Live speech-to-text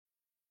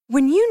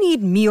When you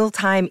need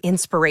mealtime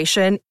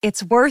inspiration,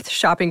 it's worth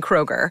shopping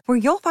Kroger, where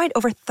you'll find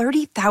over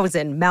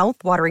 30,000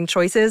 mouth-watering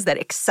choices that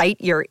excite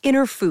your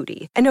inner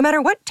foodie. And no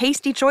matter what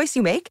tasty choice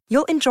you make,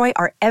 you'll enjoy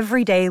our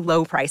everyday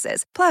low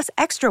prices, plus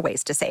extra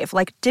ways to save,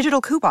 like digital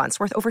coupons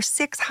worth over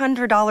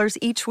 $600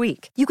 each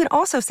week. You can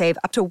also save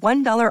up to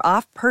 $1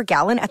 off per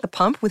gallon at the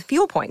pump with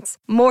fuel points.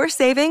 More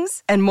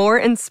savings and more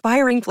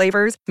inspiring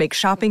flavors make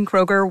shopping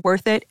Kroger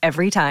worth it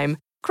every time.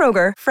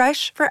 Kroger,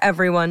 fresh for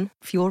everyone.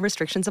 Fuel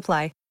restrictions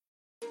apply.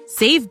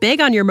 Save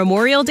big on your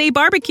Memorial Day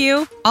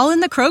barbecue, all in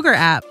the Kroger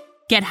app.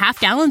 Get half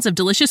gallons of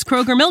delicious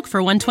Kroger milk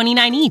for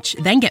 $1.29 each.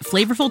 Then get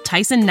flavorful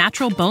Tyson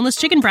natural boneless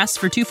chicken breasts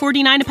for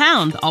 $2.49 a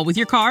pound, all with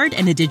your card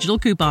and a digital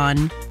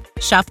coupon.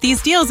 Shop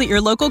these deals at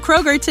your local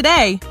Kroger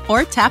today,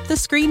 or tap the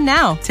screen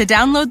now to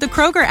download the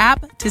Kroger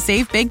app to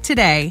save big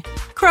today.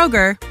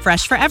 Kroger,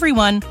 fresh for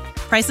everyone.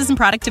 Prices and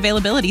product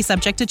availability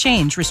subject to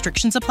change.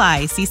 Restrictions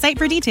apply. See site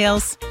for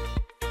details.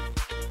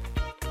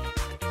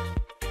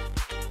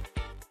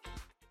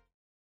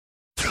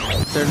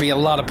 There'd be a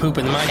lot of poop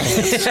in my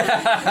pants.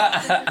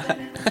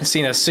 I've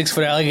seen a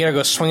 6-foot alligator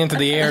go swinging through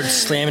the air and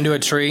slam into a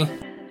tree.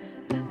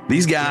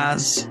 These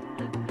guys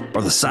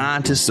are the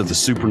scientists of the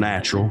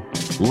supernatural,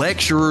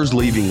 lecturers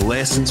leaving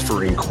lessons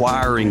for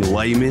inquiring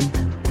laymen.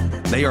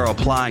 They are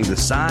applying the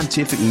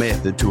scientific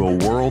method to a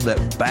world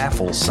that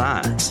baffles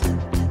science.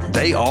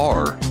 They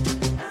are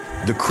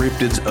the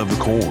cryptids of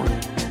the corn.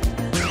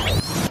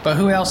 But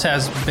who else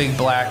has big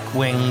black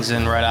wings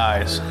and red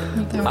eyes?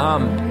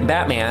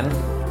 Batman.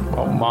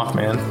 Oh,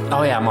 Mothman.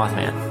 Oh, yeah,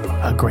 Mothman.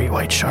 A great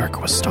white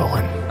shark was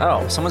stolen.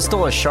 Oh, someone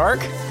stole a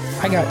shark?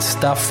 I got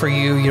stuff for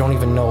you don't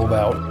even know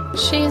about.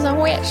 She's a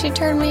witch. She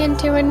turned me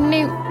into a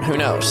newt. Who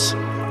knows?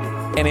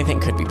 Anything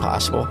could be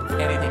possible.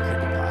 Anything could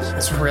be possible.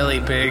 It's really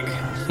big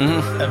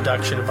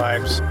abduction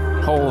vibes.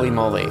 Holy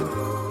moly.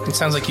 It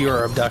sounds like you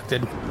were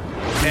abducted.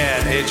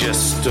 And it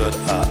just stood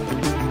up.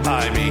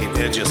 I mean,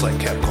 it just like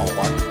kept going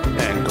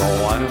and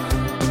going.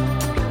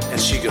 And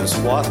she goes,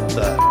 what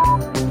the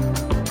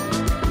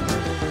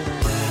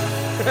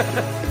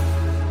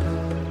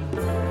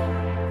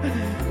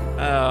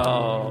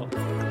Oh,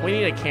 we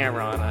need a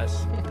camera on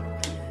us.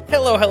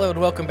 Hello, and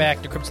welcome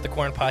back to Crypts of the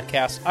Corn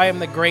podcast. I am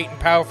the great and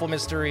powerful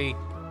mystery.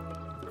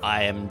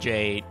 I am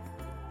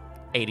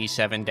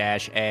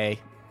J87-A.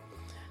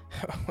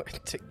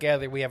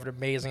 Together, we have an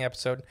amazing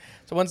episode.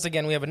 So once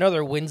again, we have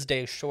another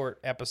Wednesday short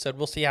episode.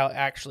 We'll see how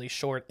actually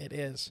short it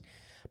is.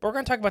 But we're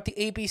going to talk about the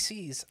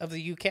ABCs of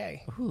the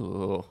UK.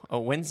 Ooh, a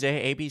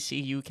Wednesday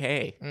ABC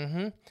UK.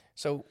 Mm-hmm.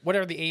 So what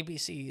are the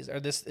ABCs?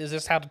 Is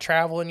this how to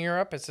travel in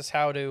Europe? Is this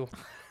how to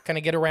kind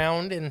of get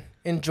around and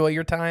enjoy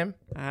your time?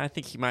 I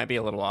think you might be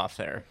a little off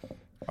there.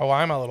 Oh,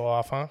 I'm a little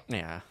off, huh?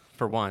 Yeah,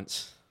 for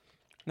once.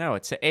 No,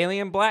 it's the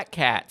alien black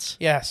cats.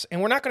 Yes,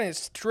 and we're not going to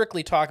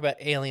strictly talk about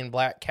alien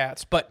black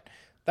cats, but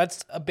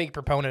that's a big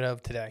proponent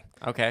of today.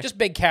 Okay. Just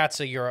big cats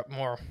of Europe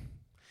more.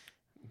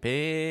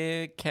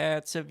 Big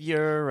cats of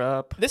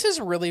Europe. This is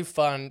really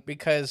fun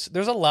because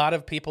there's a lot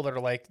of people that are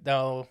like,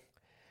 no,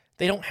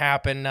 they don't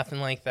happen, nothing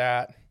like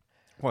that.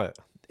 What?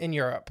 In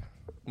Europe.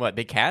 What,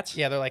 big cats?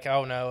 Yeah, they're like,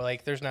 oh no,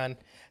 like there's none.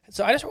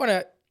 So I just want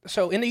to,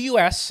 so in the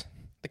U.S.,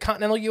 the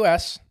continental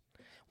U.S.,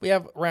 we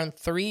have around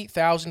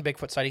 3,000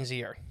 Bigfoot sightings a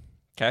year.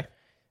 Okay.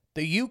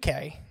 The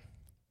U.K.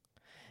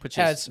 Which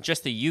has, is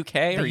just the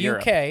U.K. or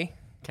Europe? The U.K.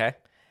 Okay.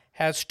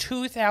 has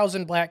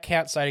 2,000 black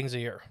cat sightings a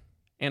year.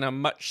 In a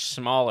much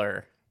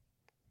smaller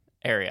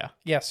area.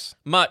 Yes.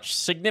 Much,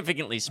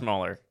 significantly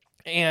smaller.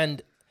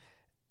 And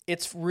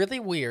it's really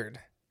weird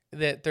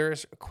that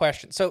there's a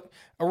question. So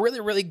a really,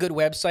 really good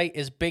website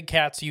is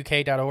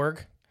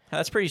bigcatsuk.org.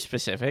 That's pretty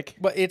specific.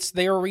 But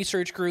they're a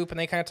research group, and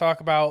they kind of talk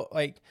about,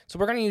 like, so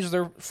we're going to use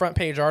their front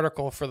page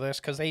article for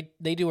this because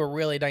they do a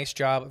really nice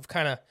job of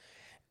kind of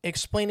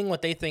explaining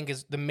what they think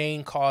is the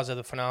main cause of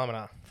the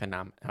phenomena.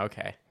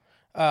 Okay.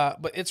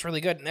 But it's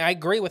really good. And I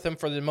agree with them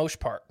for the most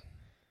part.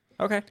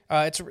 Okay.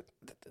 I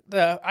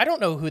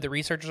don't know who the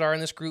researchers are in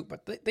this group,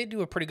 but they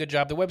do a pretty good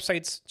job. The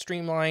website's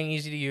streamlined,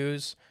 easy to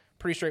use,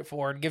 pretty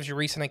straightforward. Gives you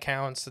recent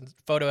accounts and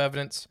photo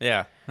evidence.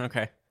 Yeah.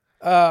 Okay.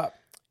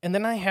 And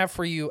then I have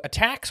for you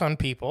attacks on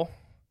people.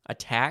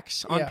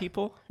 Attacks on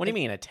people? What do you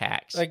mean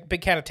attacks? Like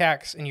big cat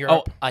attacks in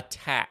Europe. Oh,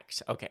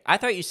 attacks. Okay. I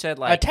thought you said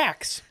like...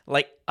 Attacks.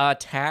 Like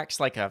attacks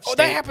like a state... Oh,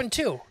 that happened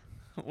too.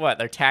 What?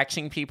 They're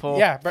taxing people?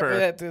 Yeah.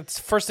 But that's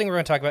the first thing we're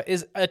going to talk about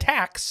is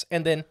attacks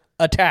and then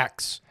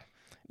attacks.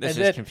 This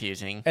is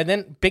confusing. And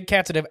then big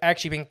cats that have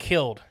actually been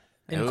killed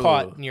and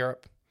caught in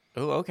Europe.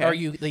 Oh, okay. Or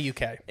the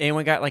UK.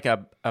 Anyone got like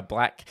a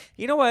black...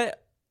 You know what?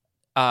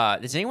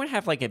 Does anyone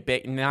have like a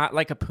big... Not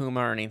like a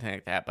puma or anything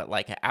like that, but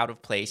like an out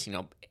of place,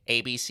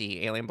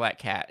 ABC, alien black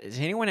cat. Has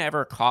anyone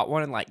ever caught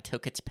one and like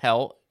took its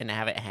pelt and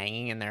have it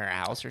hanging in their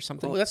house or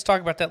something? Oh, let's talk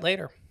about that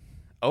later.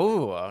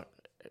 Oh,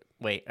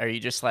 wait. Are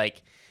you just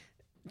like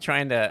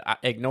trying to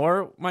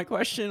ignore my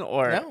question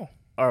or... No.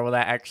 Or will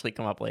that actually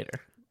come up later?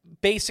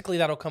 Basically,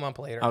 that'll come up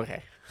later.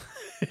 Okay.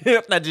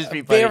 That'd just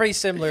be funny. Very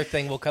similar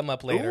thing will come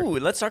up later. Ooh,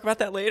 let's talk about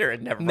that later.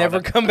 And never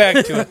come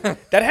back to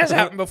it. That has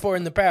happened before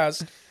in the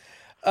past.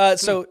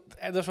 So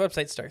this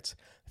website starts.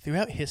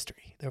 Throughout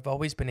history, there have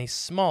always been a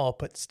small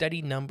but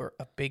steady number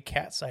of big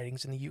cat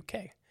sightings in the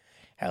UK.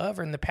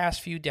 However, in the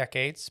past few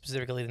decades,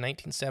 specifically the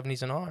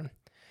 1970s and on,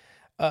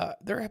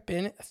 there have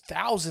been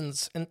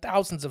thousands and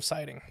thousands of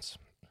sightings.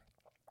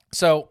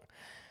 So,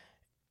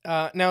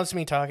 now it's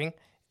me talking.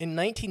 In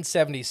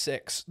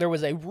 1976, there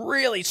was a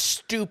really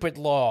stupid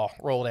law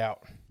rolled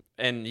out.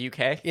 In the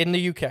UK? In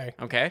the UK.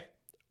 Okay.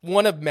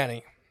 One of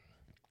many.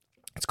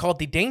 It's called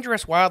the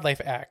Dangerous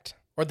Wildlife Act,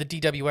 or the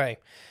DWA.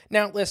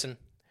 Now, listen,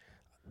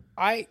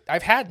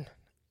 I've had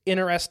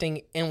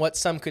interesting, in what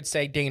some could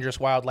say, dangerous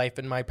wildlife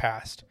in my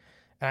past.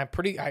 And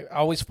I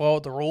always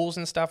followed the rules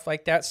and stuff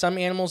like that. Some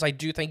animals I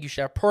do think you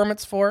should have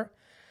permits for.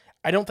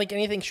 I don't think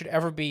anything should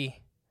ever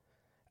be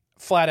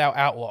flat out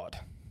outlawed.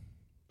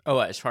 Oh,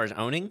 as far as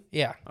owning?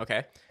 Yeah.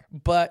 Okay.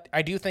 But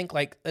I do think,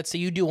 like, let's say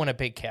you do want a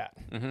big cat.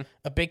 Mm-hmm.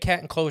 A big cat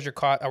enclosure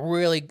cost,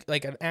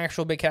 an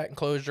actual big cat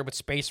enclosure with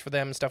space for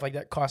them and stuff like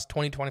that costs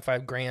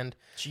 $20,000-$25,000.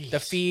 Jeez. The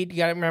feed, you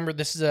got to remember,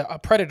 this is a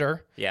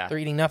predator. Yeah. They're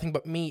eating nothing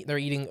but meat. They're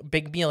eating a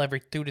big meal every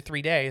 2 to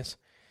 3 days.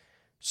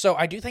 So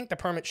I do think the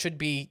permit should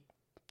be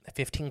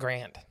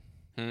 $15,000.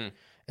 And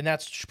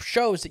that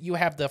shows that you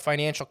have the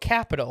financial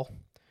capital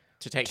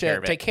to take care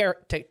of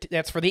it.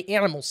 That's for the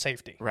animal's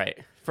safety. Right.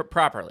 For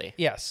properly.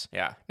 Yes.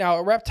 Yeah. Now,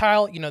 a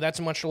reptile, that's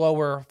a much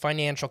lower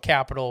financial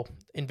capital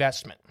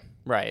investment.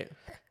 Right.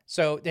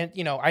 So then,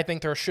 I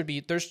think there should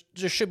be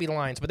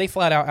lines, but they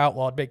flat out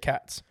outlawed big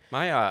cats.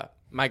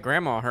 My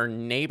grandma, her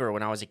neighbor,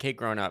 when I was a kid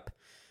growing up,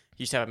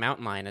 used to have a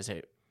mountain lion as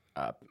a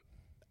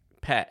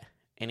pet,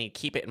 and he'd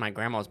keep it in my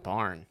grandma's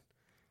barn,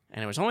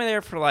 and it was only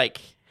there for like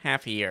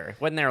half a year.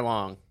 It wasn't there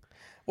long.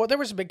 Well, there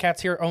was some big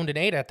cats here owned in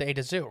Ada at the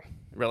Ada Zoo.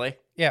 Really?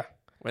 Yeah.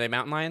 Were they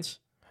mountain lions?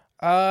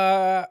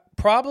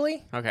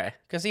 Probably. Okay.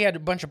 Because he had a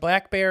bunch of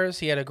black bears.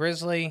 He had a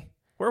grizzly.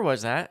 Where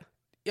was that?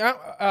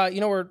 Yeah. You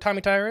know where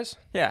Tommy Tire is?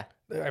 Yeah.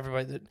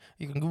 Everybody,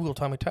 you can Google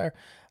Tommy Tire.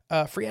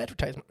 Free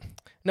advertisement.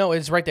 No,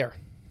 it's right there.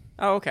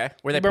 Oh, okay.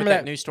 Where they put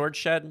that new storage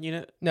shed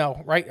unit?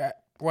 No, right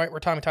where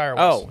Tommy Tire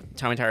was. Oh,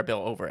 Tommy Tire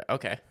built over it.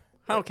 Okay.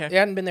 Okay. It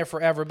hadn't been there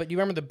forever, but you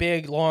remember the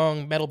big,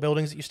 long metal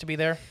buildings that used to be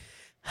there?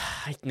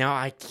 No,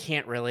 I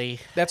can't really.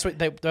 That's what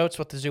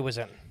the zoo was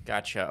in.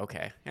 Gotcha.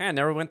 Okay. Yeah, I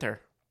never went there.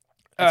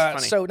 That's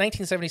funny. So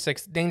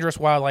 1976, Dangerous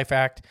Wildlife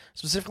Act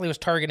specifically was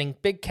targeting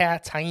big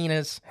cats,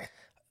 hyenas,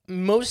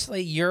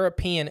 mostly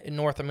European and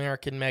North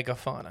American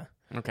megafauna.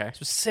 Okay.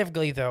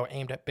 Specifically, though,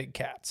 aimed at big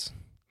cats.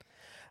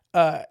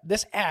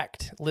 This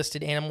act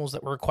listed animals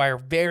that would require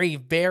very,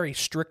 very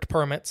strict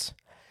permits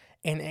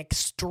and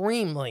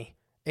extremely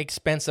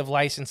expensive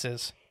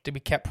licenses to be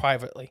kept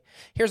privately.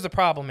 Here's the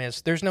problem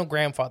is there's no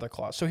grandfather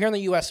clause. So here in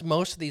the U.S.,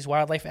 most of these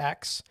wildlife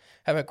acts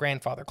have a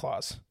grandfather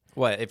clause.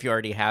 What, if you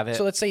already have it?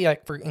 So let's say,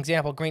 like, for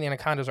example, green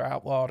anacondas are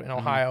outlawed in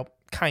Ohio,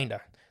 kind of.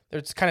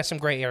 There's kind of some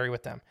gray area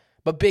with them.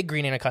 But big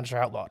green anacondas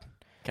are outlawed.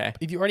 Okay.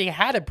 If you already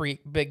had a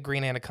big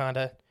green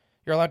anaconda,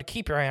 you're allowed to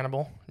keep your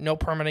animal. No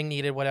permitting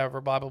needed,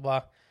 whatever, blah, blah,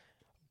 blah.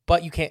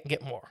 But you can't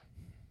get more.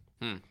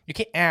 You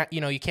can't add,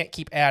 you can't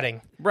keep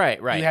adding.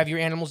 Right. You have your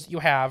animals that you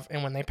have,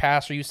 and when they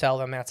pass or you sell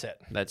them, that's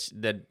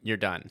it. You're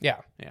done.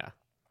 Yeah. Yeah.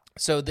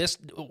 So this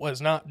was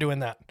not doing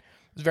that. It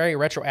was very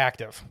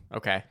retroactive.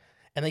 Okay.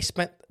 And they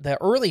spent the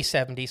early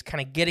 70s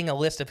kind of getting a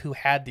list of who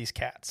had these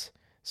cats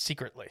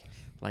secretly.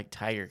 Like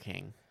Tiger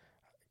King.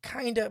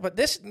 Kind of, but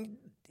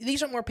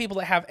these are more people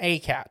that have a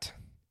cat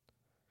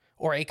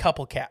or a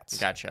couple cats.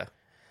 Gotcha.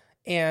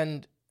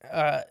 And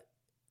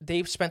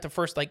they've spent the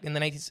first, like, in the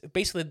 90s,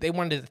 basically they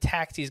wanted to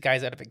tax these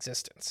guys out of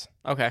existence.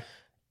 Okay.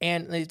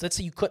 And let's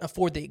say you couldn't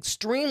afford the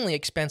extremely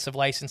expensive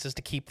licenses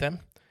to keep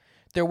them.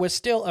 There was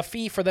still a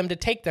fee for them to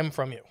take them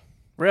from you.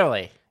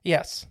 Really?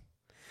 Yes.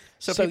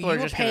 So people you are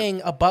were just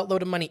paying a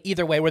buttload of money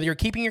either way, whether you're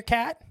keeping your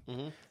cat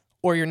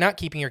or you're not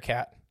keeping your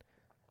cat.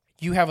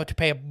 You have to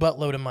pay a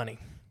buttload of money.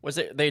 Was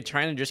they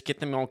trying to just get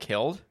them all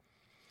killed?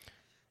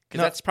 Because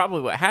No. that's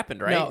probably what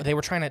happened, right? No, they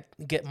were trying to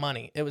get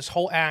money. It was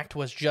whole act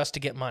was just to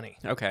get money.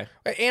 Okay.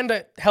 And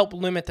to help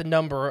limit the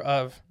number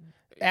of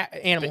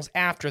animals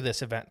after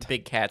this event.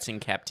 Big cats in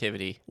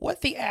captivity.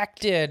 What the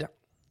act did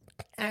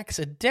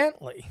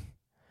accidentally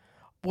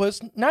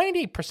was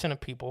 90% of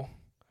people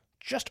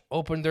just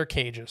opened their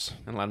cages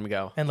And let them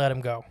go. and let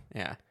them go.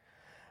 Yeah.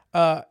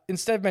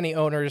 Instead of many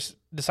owners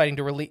deciding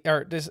to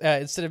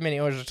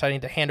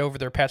hand over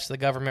their pets to the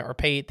government or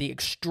pay the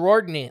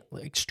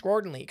extraordinarily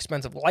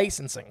expensive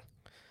licensing,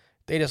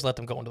 they just let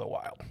them go into the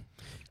wild.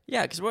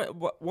 Yeah, because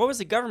what was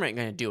the government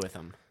going to do with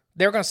them?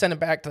 They were going to send them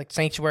back to, like,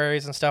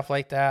 sanctuaries and stuff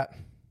like that.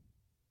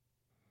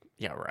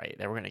 Yeah, right.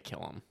 They were going to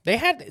kill them. They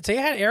had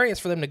areas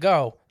for them to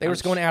go. They were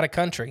just going out of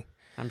country.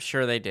 I'm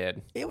sure they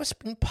did. It was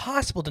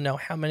impossible to know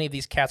how many of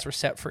these cats were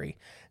set free.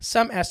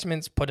 Some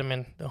estimates put them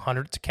in the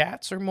hundreds of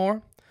cats or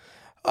more.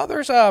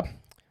 Others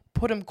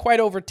put them quite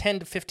over 10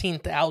 to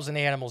 15,000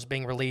 animals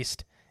being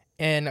released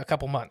in a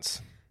couple months.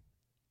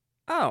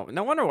 Oh,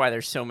 no wonder why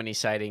there's so many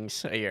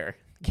sightings a year.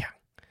 Yeah.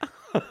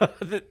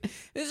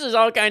 This is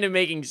all kind of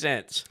making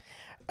sense.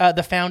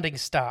 The founding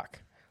stock.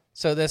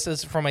 So this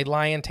is from a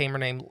lion tamer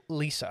named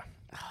Lisa.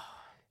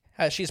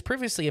 She has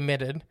previously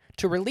admitted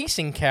to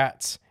releasing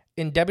cats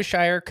in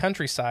Derbyshire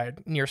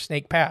countryside near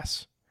Snake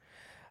Pass.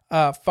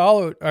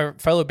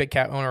 Fellow big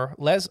cat owner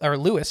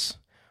Lewis,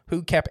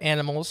 who kept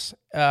animals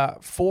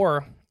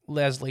for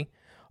Leslie,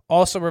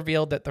 also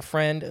revealed that the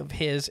friend of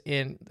his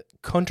in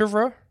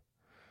Conterville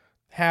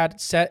had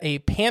set a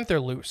panther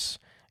loose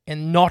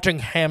in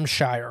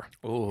Nottinghamshire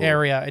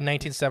area in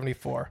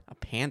 1974. A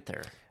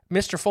panther.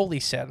 Mr. Foley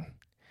said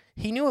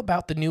he knew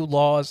about the new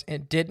laws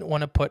and didn't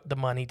want to put the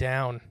money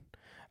down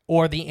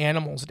or the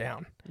animals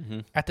down.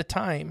 At the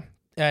time,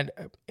 an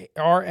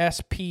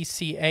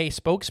RSPCA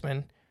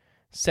spokesman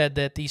said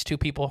that these two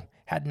people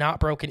had not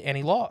broken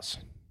any laws.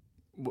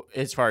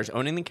 As far as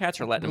owning the cats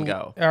or letting them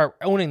go? Or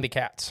owning the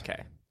cats.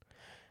 Okay.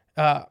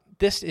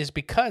 This is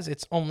because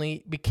it's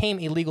only became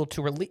illegal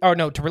to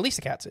release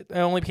the cats. It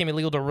only became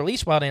illegal to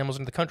release wild animals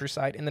into the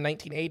countryside in the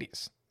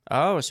 1980s.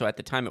 Oh, so at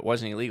the time it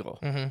wasn't illegal.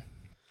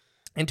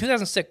 In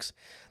 2006,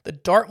 the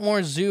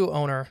Dartmoor Zoo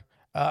owner,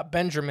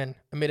 Benjamin,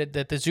 admitted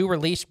that the zoo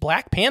released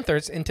black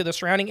panthers into the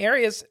surrounding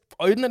areas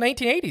in the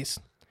 1980s.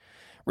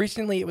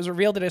 Recently, it was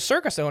revealed that a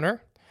circus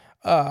owner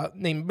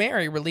named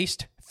Mary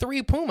released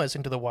 3 pumas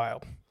into the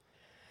wild.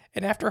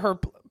 And after her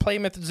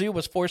Plymouth Zoo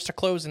was forced to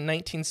close in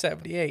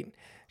 1978,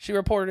 she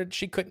reported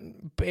she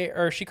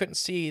couldn't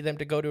see them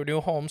to go to a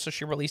new home, so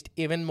she released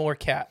even more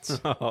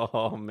cats.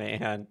 Oh,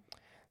 man.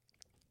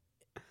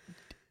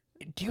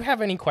 Do you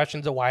have any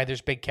questions of why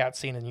there's big cat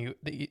scene in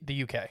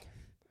the UK?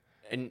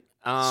 And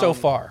So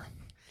far.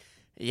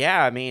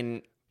 Yeah, I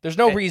mean... There's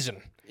no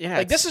reason. Yeah.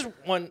 Like, this is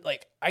one,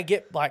 like, I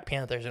get Black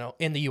Panthers,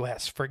 in the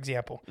U.S., for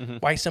example.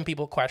 Why some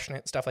people question it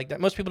and stuff like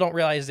that. Most people don't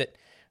realize that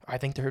I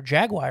think they're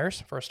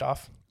jaguars, first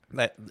off.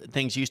 That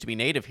things used to be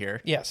native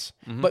here. Yes.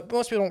 But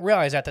most people don't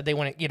realize that they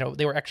went,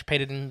 they were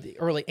extirpated in the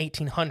early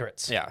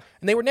 1800s. Yeah.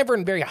 And they were never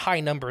in very high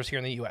numbers here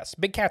in the U.S.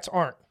 Big cats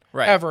aren't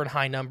ever in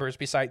high numbers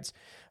besides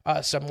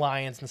some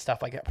lions and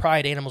stuff like that.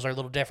 Pride animals are a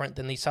little different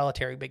than these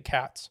solitary big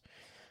cats.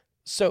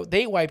 So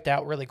they wiped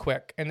out really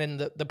quick. And then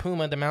the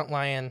puma, the mountain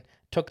lion,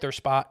 took their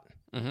spot.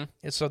 And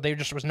so there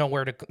just was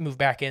nowhere to move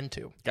back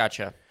into.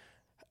 Gotcha.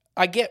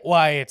 I get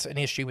why it's an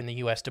issue in the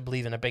U.S. to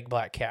believe in a big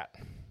black cat.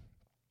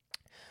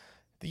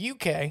 The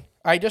UK,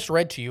 I just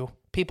read to you,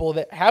 people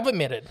that have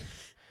admitted,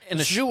 and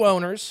the zoo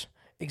owners,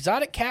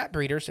 exotic cat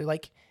breeders, they're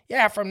like,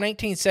 yeah, from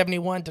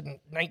 1971 to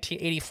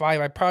 1985,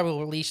 I probably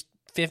released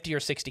 50 or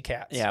 60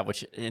 cats. Yeah,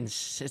 which is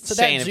insane so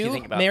that if zoo, you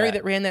think about Mary that.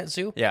 that ran that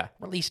zoo, Yeah.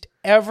 released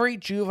every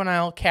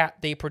juvenile cat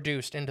they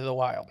produced into the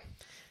wild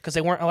because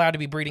they weren't allowed to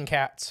be breeding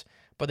cats,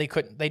 but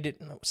they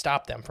didn't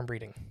stop them from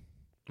breeding.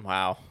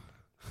 Wow.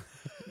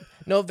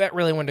 No vet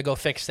really wanted to go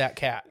fix that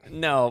cat.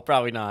 No,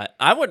 probably not.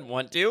 I wouldn't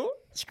want to.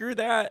 Screw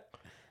that.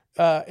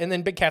 And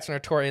then big cats are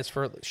notorious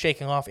for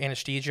shaking off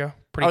anesthesia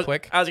pretty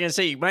quick. I was going to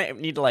say, you might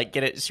need to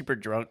get it super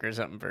drunk or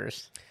something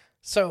first.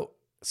 So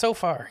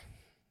far,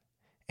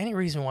 any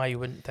reason why you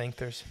wouldn't think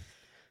there's...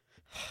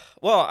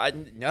 Well,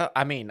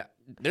 I mean,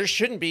 there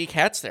shouldn't be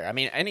cats there. I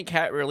mean, any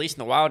cat released in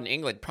the wild in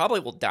England probably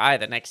will die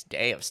the next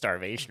day of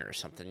starvation or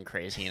something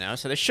crazy,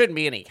 So there shouldn't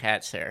be any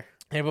cats there.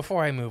 And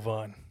before I move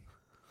on,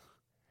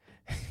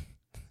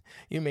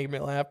 you made me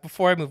laugh.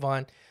 Before I move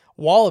on,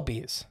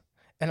 wallabies,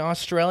 an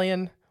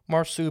Australian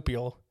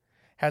marsupial,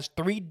 has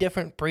 3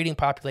 different breeding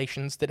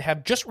populations that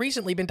have just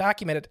recently been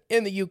documented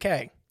in the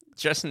UK.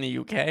 Just in the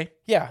UK?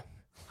 Yeah.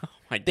 Oh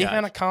my God. They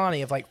found a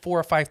colony of 4,000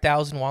 or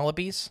 5,000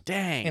 wallabies.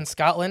 Dang. In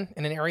Scotland,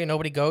 in an area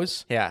nobody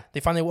goes. Yeah. They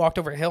finally walked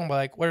over a hill and were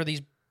like, what are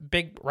these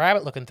big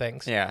rabbit-looking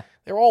things? Yeah.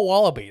 They're all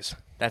wallabies.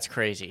 That's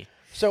crazy.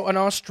 So an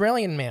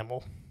Australian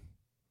mammal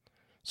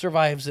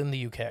survives in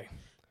the UK.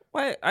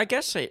 Well, I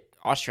guess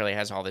Australia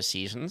has all the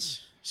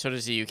seasons. So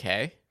does the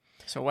UK.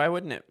 So why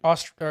wouldn't it?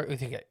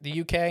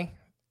 The UK,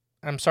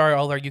 I'm sorry,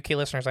 all our UK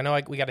listeners. I know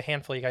we got a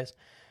handful of you guys.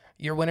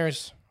 Your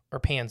winners are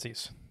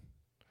pansies.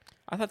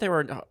 I thought they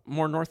were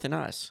more north than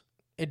us.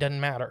 It doesn't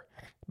matter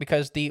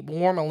because the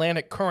warm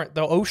Atlantic current,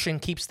 the ocean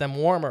keeps them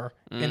warmer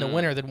in the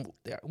winter than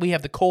we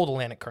have the cold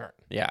Atlantic current.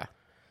 Yeah.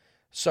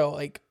 So,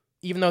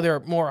 even though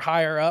they're more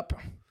higher up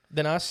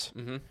than us,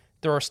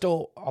 they're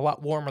still a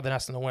lot warmer than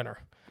us in the winter.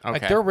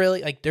 Okay.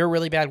 Their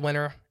really bad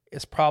winter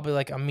is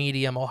probably a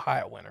medium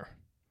Ohio winter.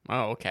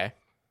 Oh, okay.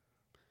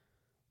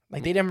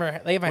 They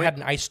haven't had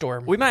an ice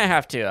storm. We might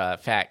have to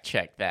fact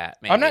check that.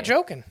 Maybe. I'm not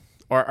joking.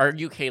 Or our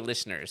UK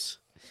listeners,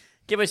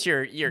 give us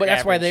your. But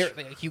that's why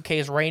average. the UK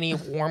is rainy,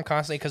 warm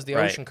constantly because of the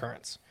ocean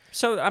currents.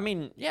 So I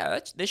mean, yeah,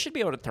 they should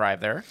be able to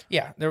thrive there.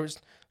 Yeah, there was,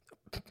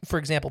 for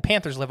example,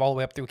 panthers live all the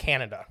way up through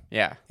Canada.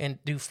 Yeah, and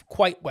do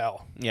quite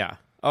well. Yeah.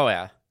 Oh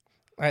yeah.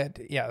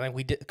 Like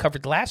we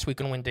covered last week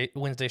on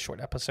Wednesday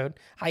short episode.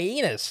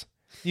 Hyenas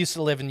used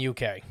to live in the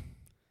UK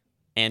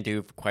and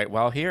do quite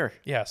well here.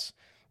 Yes,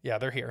 yeah,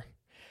 they're here.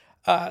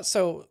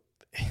 So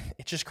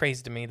it's just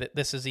crazy to me that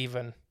this is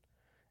even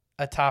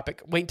a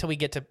topic. Wait until we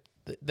get to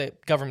the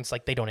government's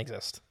they don't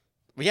exist.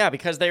 Yeah,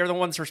 because they are the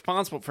ones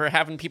responsible for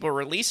having people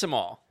release them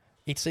all.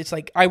 It's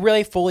I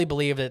really fully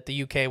believe that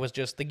the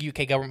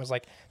UK government was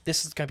like,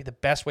 this is going to be the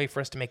best way for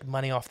us to make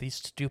money off these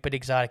stupid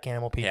exotic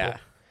animal people. Yeah.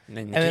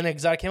 And then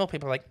exotic animal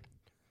people are like,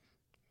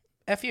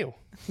 F you.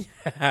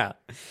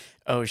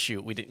 Oh,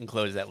 shoot. We didn't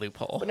close that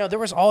loophole. But no, there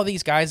was all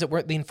these guys that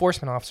were the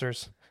enforcement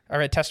officers. I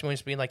read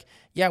testimonies being like,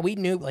 yeah, we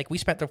knew, like, we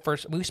spent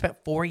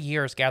 4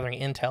 years gathering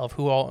intel of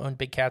who all owned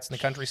big cats in the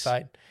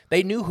countryside.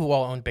 They knew who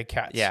all owned big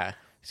cats. Yeah.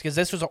 Because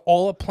this was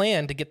all a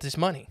plan to get this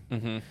money.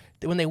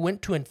 Mm-hmm. When they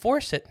went to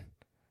enforce it,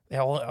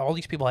 all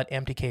these people had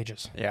empty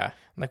cages. Yeah.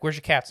 I'm like, where's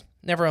your cats?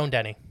 Never owned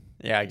any.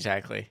 Yeah,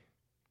 exactly.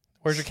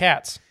 Where's your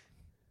cats?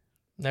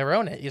 Never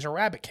owned it. These are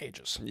rabbit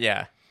cages.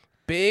 Yeah.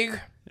 Big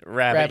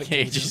Rabbit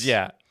cages.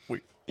 Yeah.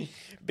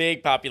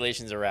 Big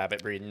populations of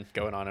rabbit breeding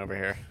going on over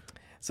here.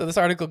 So this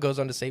article goes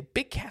on to say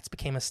big cats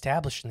became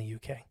established in the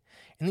UK.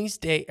 In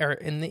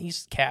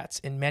these cats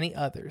and many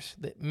others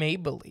that may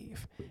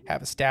believe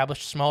have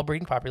established small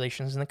breeding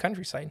populations in the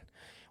countryside.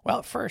 Well,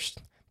 at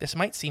first, this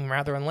might seem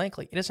rather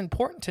unlikely. It is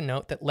important to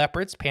note that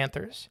leopards,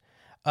 panthers,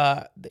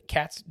 the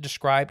cats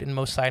described in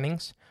most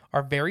sightings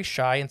are very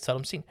shy and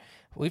seldom seen.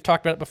 We've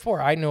talked about it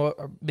before. I know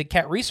a big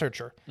cat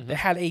researcher that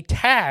had a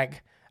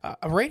tag,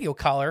 a radio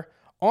collar,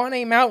 on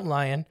a mountain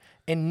lion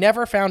and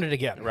never found it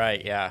again.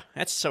 Right, yeah.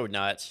 That's so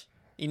nuts.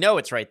 You know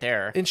it's right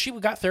there. And she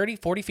got 30,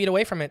 40 feet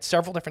away from it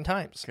several different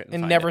times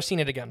and never seen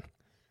it again.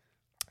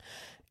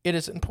 It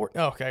is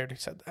important. Oh, okay, I already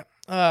said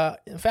that.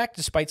 In fact,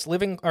 despite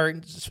living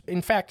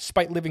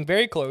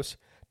very close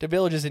to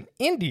villages in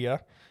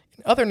India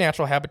and other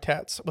natural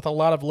habitats with a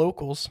lot of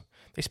locals,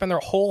 they spend their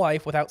whole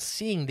life without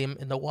seeing them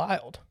in the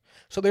wild.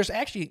 So there's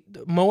actually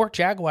more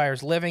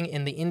jaguars living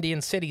in the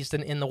Indian cities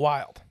than in the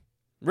wild.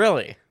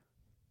 Really?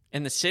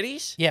 In the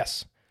cities?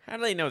 Yes. How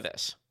do they know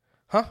this?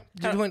 Huh?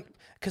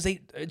 Because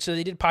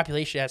they did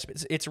population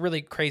estimates. It's a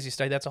really crazy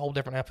study. That's a whole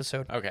different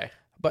episode. Okay.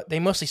 But they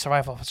mostly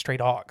survive off of stray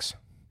dogs.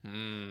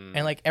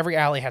 And like every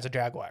alley has a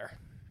jaguar.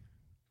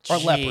 Or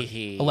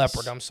Jeez. a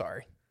leopard, I'm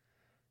sorry.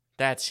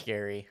 That's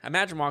scary.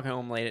 Imagine walking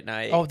home late at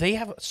night. Oh, they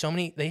have so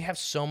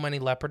many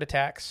leopard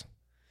attacks.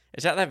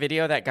 Is that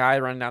vidio of that guy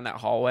running down that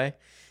hallway?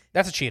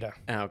 That's a cheetah.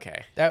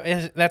 Okay.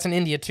 That's in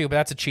India too, but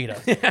that's a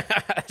cheetah.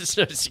 That's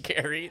so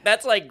scary.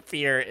 That's like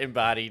fear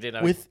embodied in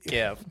a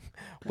GIF.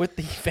 With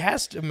the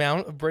vast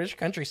amount of British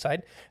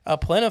countryside, a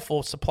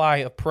plentiful supply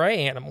of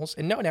prey animals,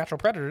 and no natural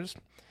predators,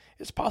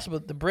 it's possible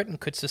that Britain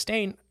could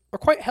sustain a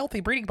quite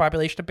healthy breeding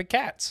population of big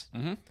cats.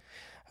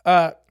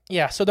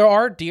 Mm-hmm. So there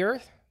are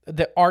deer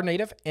that are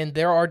native, and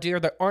there are deer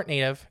that aren't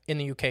native in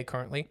the UK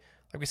currently.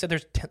 Like we said,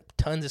 there's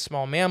tons of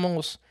small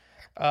mammals.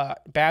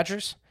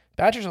 Badgers.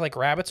 Badgers are like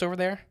rabbits over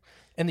there.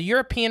 And the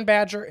European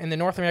badger and the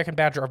North American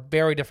badger are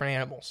very different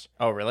animals.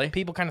 Oh, really?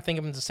 People kind of think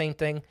of them as the same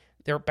thing.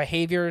 Their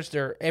behaviors,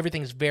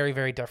 everything's very,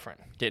 very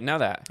different. Didn't know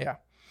that. Yeah.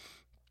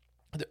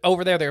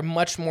 Over there, they're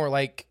much more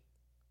like,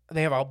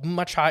 they have a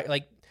much high,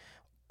 like,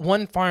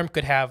 one farm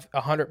could have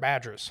 100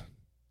 badgers.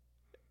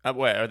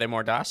 What, are they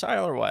more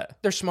docile or what?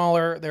 They're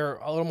smaller. They're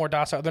a little more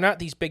docile. They're not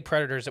these big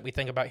predators that we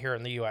think about here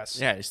in the U.S.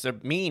 Yeah, they're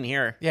mean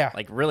here. Yeah.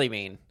 Like, really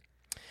mean.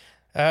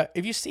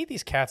 If you see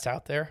these cats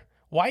out there,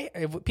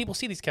 if people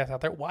see these cats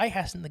out there, why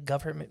hasn't the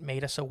government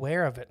made us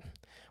aware of it?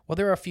 Well,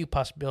 there are a few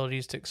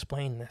possibilities to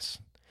explain this.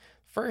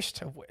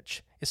 First of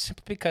which is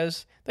simply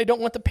because they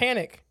don't want the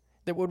panic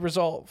that would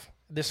resolve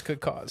this could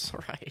cause.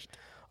 Right.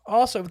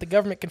 Also, if the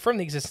government confirmed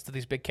the existence of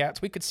these big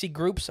cats, we could see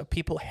groups of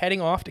people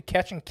heading off to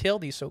catch and kill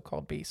these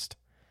so-called beasts.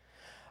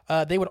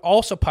 They would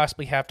also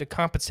possibly have to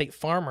compensate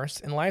farmers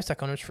and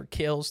livestock owners for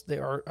kills that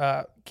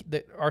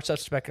are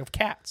suspected of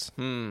cats.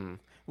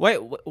 Why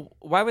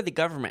would the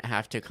government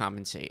have to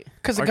compensate?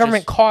 Because the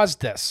government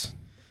caused this.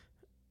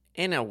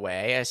 In a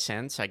way, a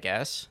sense, I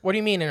guess. What do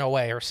you mean in a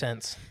way or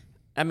sense?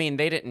 I mean,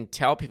 they didn't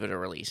tell people to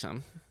release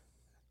them.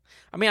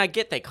 I mean, I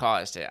get they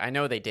caused it. I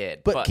know they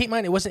did. But keep in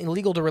mind, it wasn't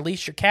illegal to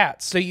release your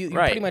cats. So you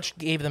pretty much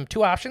gave them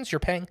two options. You're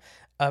paying,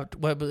 I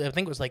think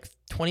it was like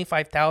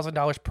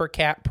 $25,000 per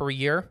cat per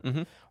year.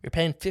 Mm-hmm. You're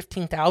paying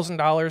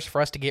 $15,000 for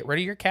us to get rid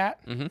of your cat.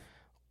 Mm-hmm.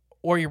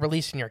 Or you're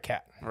releasing your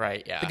cat.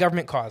 Right, yeah. The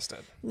government caused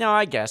it. No,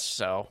 I guess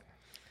so.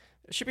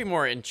 There should be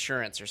more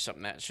insurance or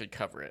something that should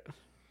cover it.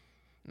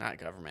 Not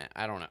government.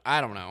 I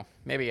don't know.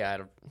 Maybe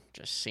I'm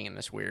just seeing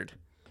this weird.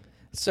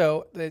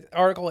 So the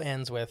article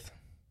ends with,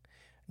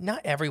 not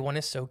everyone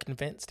is so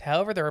convinced.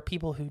 However, there are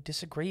people who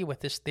disagree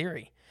with this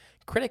theory.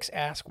 Critics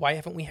ask, why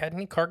haven't we had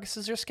any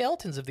carcasses or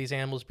skeletons of these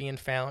animals being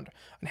found?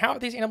 And how are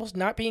these animals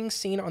not being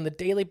seen on the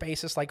daily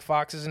basis like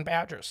foxes and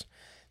badgers?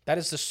 That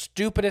is the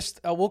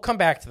stupidest. We'll come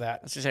back to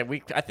that. Let's just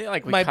say I feel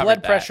like my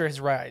blood pressure has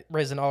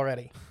risen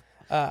already.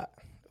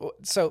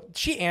 So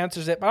she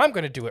answers it, but I'm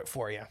going to do it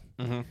for you.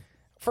 Mm-hmm.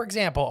 For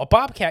example, a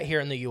bobcat here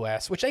in the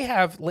U.S., which they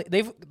have, we're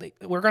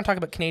going to talk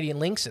about Canadian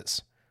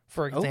lynxes,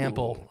 for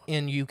example,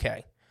 in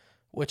UK,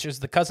 which is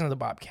the cousin of the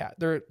bobcat.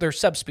 They're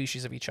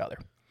subspecies of each other.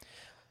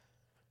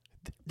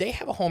 They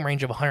have a home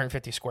range of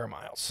 150 square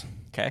miles.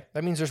 Okay.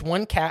 That means there's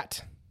one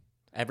cat.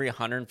 Every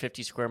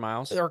 150 square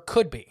miles? Or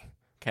could be.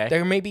 Okay.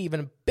 There may be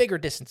even bigger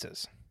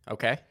distances.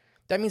 Okay.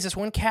 That means this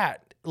one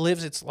cat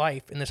lives its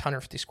life in this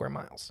 150 square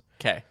miles.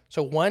 Okay.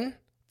 So one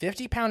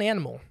 50-pound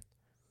animal.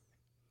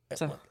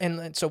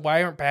 And so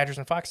why aren't badgers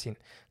and foxes seen?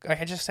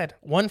 Like I just said,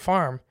 one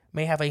farm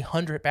may have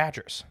 100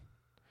 badgers.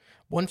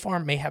 One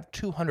farm may have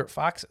 200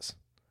 foxes.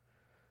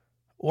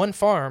 One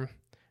farm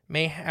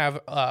may have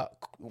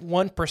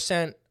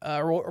 1%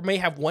 or may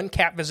have one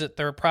cat visit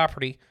their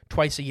property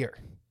twice a year.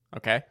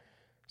 Okay.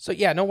 So,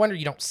 yeah, no wonder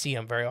you don't see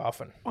them very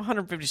often.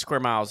 150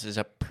 square miles is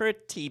a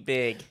pretty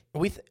big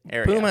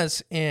area.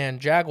 Pumas and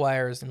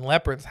jaguars and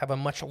leopards have a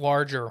much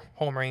larger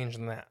home range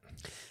than that.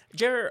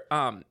 Did you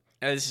ever,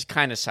 this is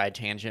kind of side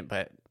tangent,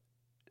 but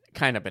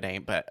kind of it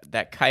ain't, but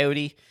that coyote,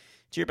 did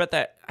you hear about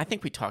that? I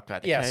think we talked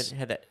about that. Yes.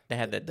 They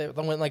had They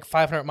went like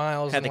 500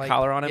 miles. had and the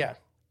collar on him? Yeah.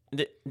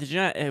 Did you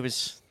not, it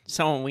was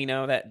someone we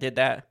know that did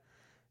that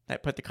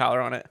put the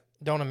collar on it?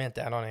 Don't admit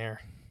that on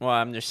air. Well,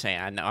 I'm just saying,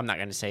 I'm not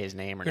going to say his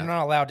name or You're nothing.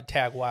 not allowed to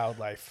tag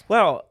wildlife.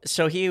 Well,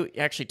 so he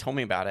actually told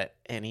me about it,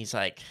 and he's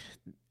like,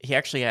 he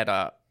actually had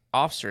a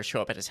officer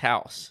show up at his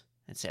house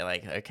and say,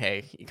 like,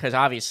 okay, because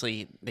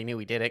obviously they knew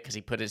he did it because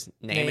he put his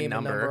name and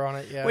number on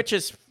it, yeah. which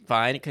is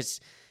fine,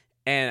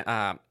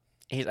 and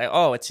he's like,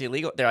 oh, it's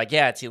illegal. They're like,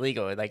 yeah, it's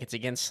illegal. Like, it's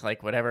against,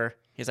 like, whatever.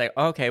 He's like,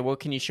 okay, well,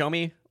 can you show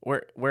me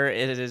where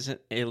it is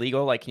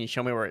illegal? Like, can you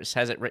show me where it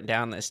says it written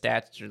down in the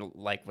statute, or,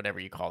 like, whatever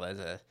you call it?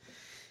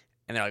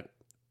 And they're like,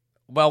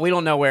 well, we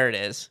don't know where it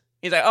is.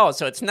 He's like, oh,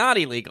 so it's not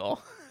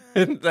illegal.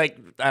 Like,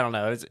 I don't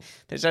know.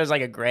 There's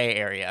like a gray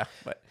area.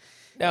 But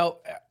Now,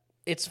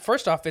 it's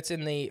first off, it's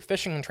in the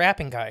fishing and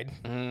trapping guide.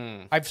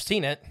 I've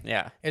seen it.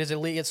 yeah, It is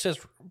illegal. It says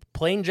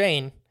plain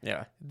Jane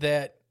yeah,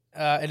 that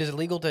it is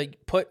illegal to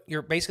put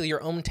basically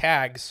your own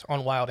tags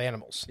on wild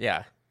animals.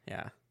 yeah,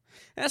 yeah.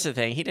 That's the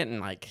thing. He didn't,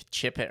 like,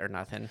 chip it or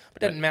nothing. It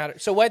doesn't matter.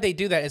 So why they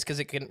do that is because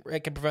it can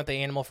prevent the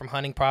animal from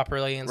hunting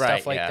properly and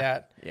stuff like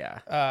that.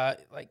 Yeah.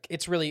 Like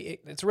it's really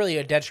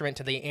a detriment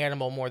to the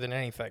animal more than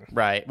anything.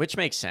 Right, which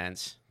makes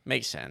sense.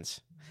 Makes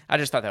sense. I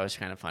just thought that was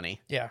kind of funny.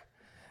 Yeah,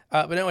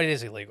 but no, it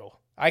is illegal.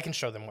 I can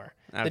show them where.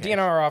 Okay. The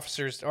DNR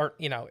officers are.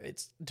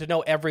 It's to know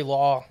every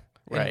law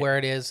and Right. where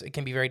it is. It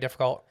can be very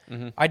difficult.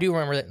 I do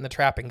remember that in the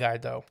trapping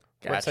guide though.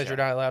 Where it says Gotcha.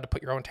 you're not allowed to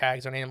put your own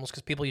tags on animals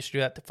because people used to do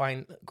that to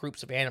find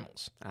groups of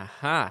animals.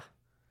 Aha.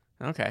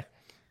 Okay.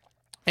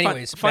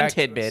 Anyways, fun back to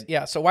this. tidbit.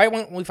 Yeah, so why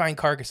won't we find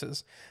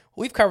carcasses?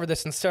 We've covered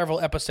this in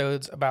several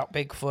episodes about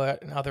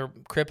Bigfoot and other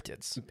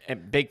cryptids.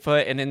 And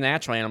Bigfoot and then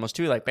natural animals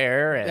too, like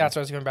bear. And, That's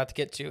what I was about to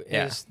get to.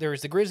 Yeah.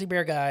 There's the grizzly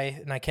bear guy,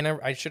 and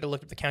I should have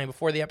looked up the county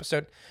before the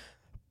episode,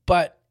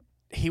 but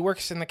he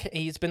works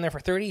he's been there for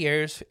 30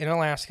 years in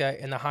Alaska,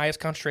 and the highest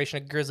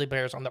concentration of grizzly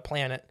bears on the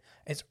planet.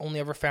 It's only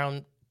ever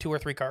found 2 or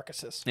 3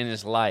 carcasses, in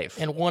his life.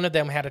 and one of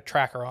them had a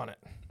tracker on it.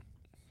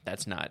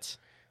 That's nuts.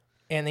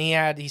 And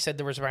he said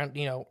there was around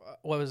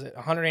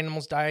 100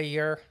 animals die a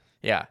year,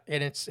 Yeah.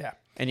 and it's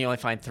And you only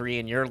find 3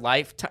 in your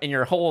life, in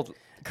your whole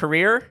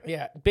career?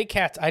 Yeah, big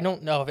cats. I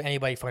don't know of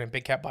anybody finding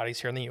big cat bodies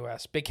here in the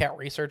U.S. Big cat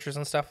researchers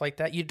and stuff like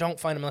that. You don't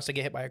find them unless they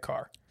get hit by a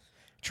car.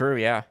 True,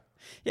 yeah.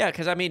 Yeah,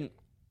 because, I mean,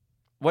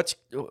 what's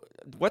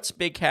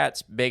big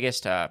cat's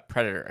biggest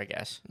predator, I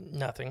guess?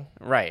 Nothing.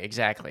 Right,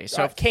 exactly.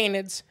 So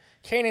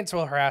Canids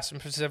will harass them,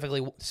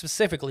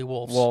 specifically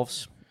wolves.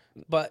 wolves,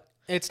 But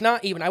it's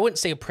not even. I wouldn't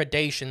say a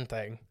predation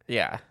thing.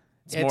 yeah.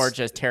 It's It's- more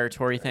just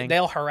territory thing.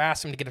 They'll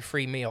harass them to get a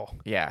free meal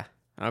Yeah.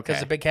 Okay. because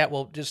the big cat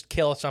will just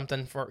kill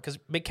something because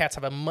big cats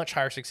have a much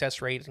higher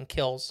success rate in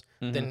kills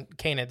than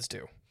canids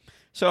do.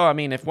 So, I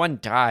mean, if one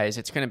dies,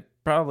 it's going to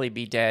probably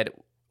be dead,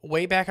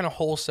 Way back in a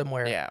hole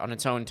somewhere. yeah, on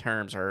its own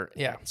terms or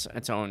Yeah.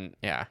 its own,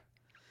 yeah.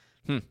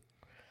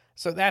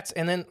 So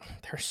and then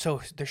they're so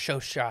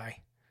shy.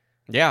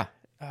 Yeah.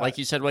 Like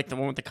you said, like the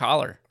one with the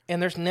collar.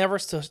 And there's never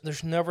such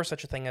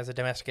a thing as a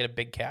domesticated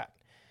big cat.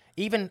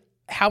 Even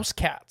house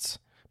cats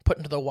put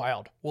into the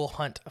wild will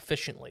hunt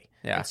efficiently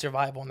and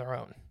survive on their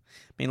own.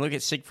 I mean, look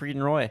at Siegfried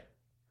and Roy.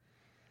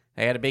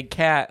 They had a big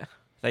cat.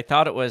 They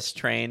thought it was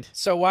trained.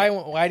 So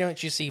why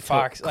don't you see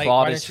fox? Like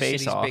clawed why his don't you see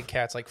face these off. big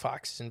cats like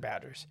foxes and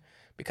badgers?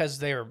 Because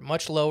they are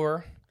much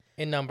lower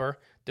in number.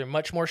 They're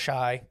much more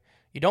shy.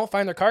 You don't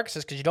find their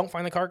carcasses because you don't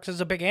find the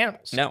carcasses of big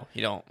animals. No,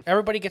 you don't.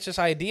 Everybody gets this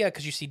idea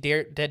because you see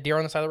dead deer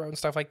on the side of the road and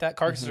stuff like that.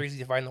 Carcasses are easy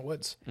to find in the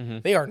woods.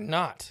 They are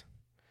not.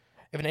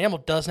 If an animal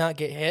does not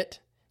get hit,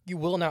 you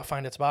will not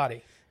find its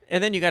body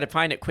And then you got to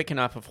find it quick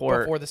enough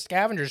before the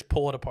scavengers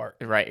pull it apart.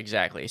 Right,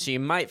 exactly. So you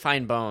might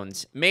find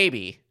bones.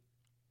 Maybe.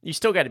 You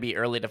still got to be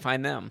early to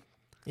find them.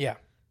 Yeah,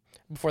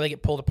 before they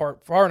get pulled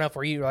apart far enough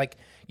where you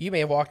may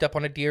have walked up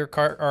on a deer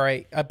or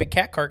a big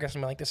cat carcass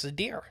and be like, "This is a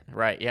deer."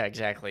 Right, yeah,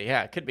 exactly.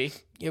 Yeah, it could be.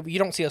 If you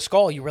don't see a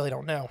skull, you really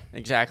don't know.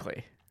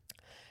 Exactly.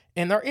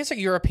 And there is a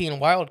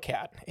European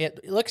wildcat.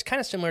 It looks kind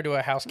of similar to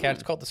a house cat.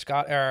 It's called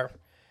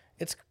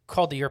it's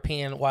called the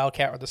European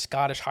wildcat or the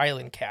Scottish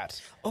Highland cat.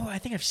 Oh, I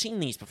think I've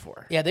seen these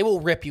before. Yeah, they will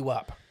rip you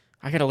up.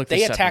 I got to look They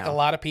this up attack now. a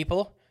lot of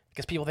people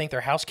because people think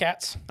they're house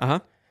cats, Uh-huh.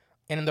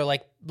 and they're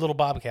like little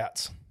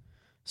bobcats.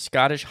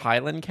 Scottish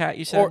Highland cat,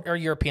 you said? Or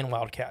European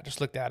wildcat.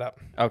 Just look that up.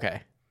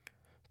 Okay.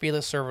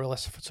 Felis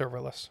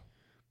serverless.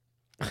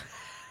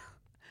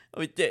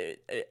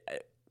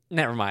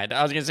 Never mind.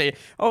 I was going to say,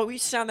 we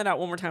sound that out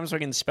one more time so I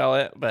can spell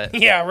it, but...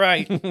 Yeah,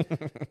 right.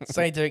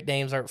 Scientific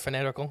names aren't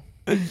phonetical.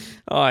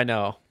 Oh, I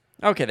know.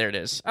 Okay, there it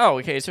is. Oh,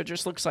 okay, so it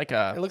just looks like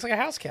It looks like a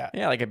house cat.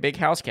 like a big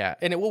house cat.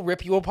 And it will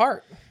rip you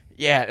apart.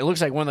 Yeah, it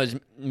looks like one of those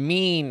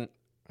mean,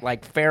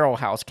 like, feral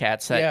house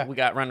cats that we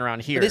got running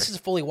around here. But this is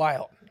fully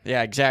wild.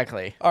 Yeah,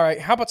 exactly. All right,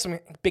 how about some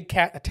big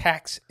cat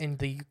attacks in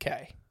the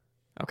UK?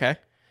 Okay.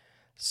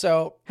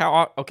 So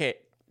okay,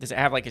 does it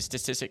have like a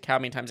statistic how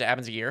many times it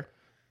happens a year?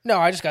 no,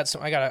 I just got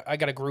some. I got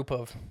a group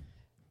of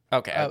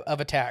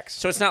attacks.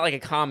 So it's not like a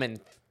common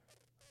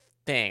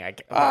thing.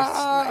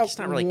 It's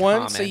not really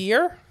once common. a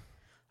year.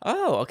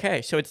 Oh,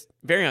 okay. So it's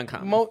very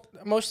uncommon.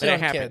 Mostly But on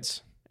it happens.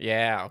 kids.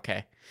 Yeah,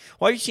 okay.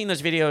 Well, have you seen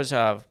those videos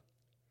of,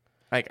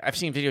 like, I've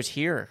seen videos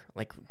here,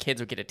 like,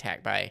 kids would get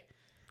attacked by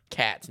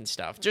cats and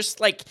stuff. Just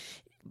like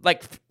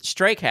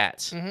stray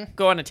cats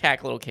go and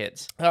attack little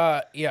kids.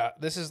 Yeah,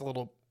 this is a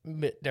little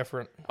bit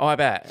different. Oh, I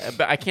bet.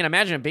 But I can't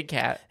imagine a big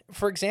cat.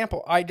 For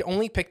example, I'd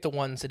only pick the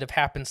ones that have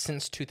happened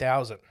since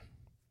 2000.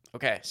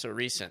 Okay, so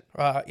recent.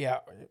 Yeah,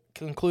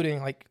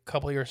 including like a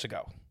couple years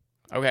ago.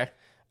 Okay.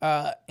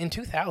 In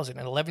 2000,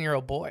 an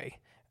 11-year-old boy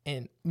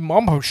in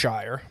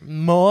Monmouthshire.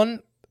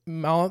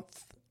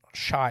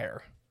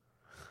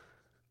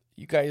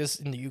 You guys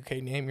in the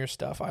UK name your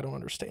stuff. I don't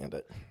understand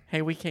it.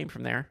 Hey, we came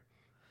from there.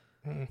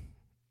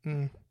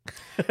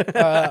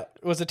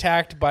 Was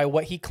attacked by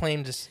what he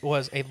claimed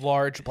was a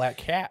large black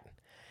cat.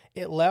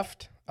 It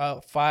left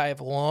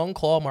 5 long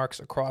claw marks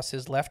across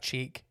his left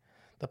cheek.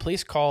 The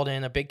police called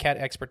in a big cat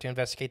expert to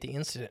investigate the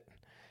incident.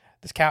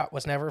 This cat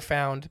was never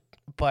found,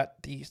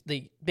 but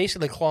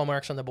basically the claw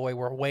marks on the boy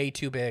were way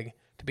too big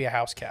to be a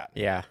house cat.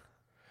 Yeah.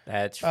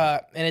 That's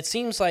and it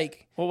seems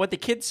like what'd the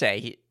kid say?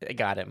 He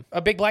got him.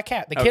 a big black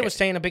cat. The kid was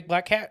saying a big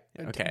black cat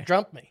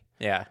jumped me.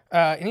 Yeah.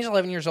 And he's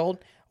 11 years old.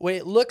 What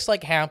it looks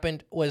like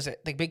happened was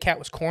that the big cat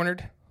was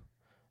cornered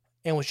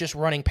and was just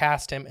running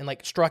past him and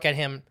like struck at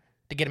him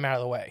to get him out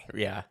of the way.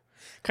 Yeah.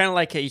 Kind of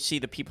like you see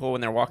the people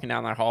when they're walking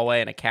down their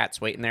hallway and a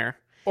cat's waiting there.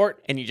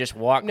 And you just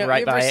walk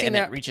right by it and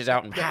it reaches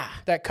out and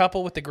that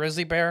couple with the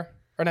grizzly bear,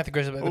 or not the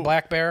grizzly bear, the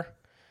black bear,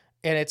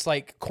 and it's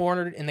like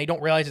cornered and they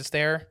don't realize it's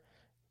there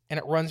and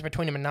it runs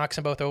between them and knocks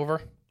them both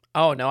over.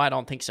 Oh, no, I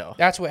don't think so.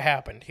 That's what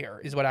happened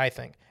here is what I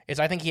think.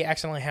 I think he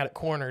accidentally had it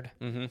cornered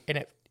and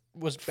it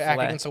was back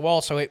against the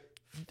wall, so it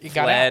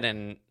got out.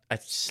 And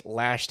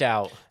lashed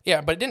out. Yeah,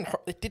 but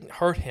it didn't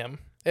hurt him.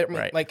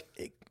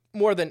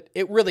 More than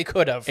it really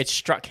could have. It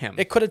struck him.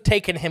 It could have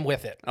taken him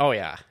with it. Oh,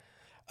 yeah.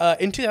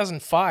 In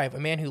 2005, a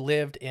man who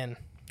lived in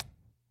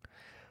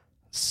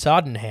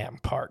Sydenham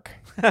Park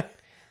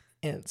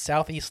in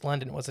southeast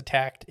London was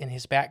attacked in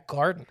his back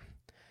garden,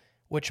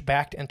 which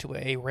backed into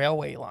a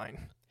railway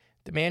line.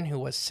 The man, who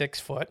was 6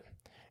 foot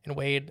and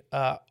weighed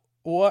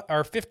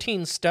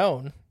 15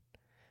 stone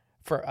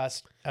for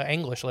us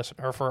English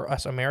listeners, or for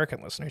us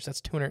American listeners,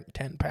 that's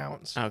 210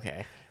 pounds.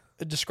 Okay.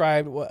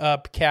 Described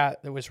a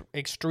cat that was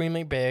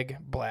extremely big,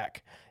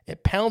 black.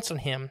 It pounced on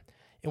him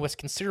and was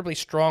considerably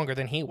stronger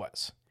than he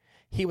was.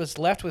 He was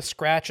left with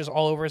scratches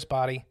all over his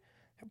body.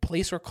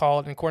 Police were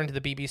called, and according to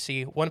the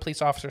BBC, one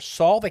police officer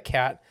saw the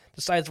cat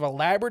the size of a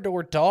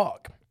Labrador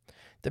dog.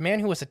 The man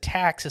who was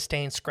attacked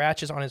sustained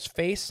scratches on his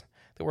face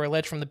that were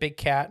alleged from the big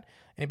cat,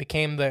 and it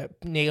became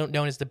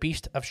known as the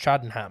Beast of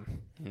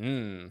Sydenham.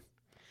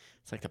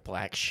 It's like the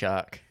Black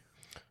Shuck.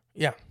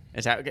 Yeah.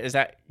 Is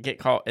that get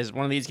called? Is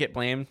one of these get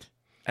blamed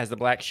as the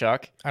Black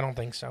Shuck? I don't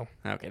think so.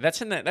 Okay,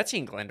 that's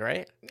England,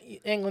 right?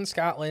 England,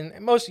 Scotland,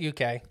 most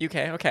UK. UK,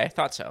 okay,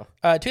 thought so.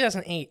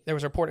 2008, there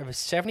was a report of a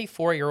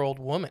 74-year-old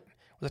woman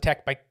was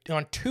attacked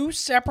on 2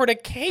 separate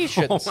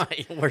occasions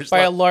by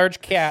a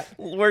large cat.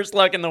 Worst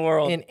luck in the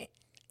world. In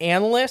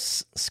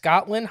Anlis,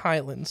 Scotland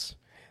Highlands,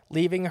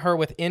 leaving her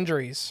with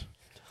injuries.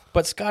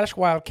 But Scottish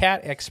wild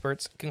cat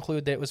experts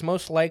conclude that it was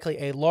most likely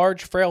a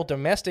large, frail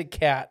domestic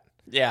cat.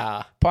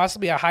 Yeah.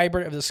 Possibly a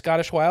hybrid of the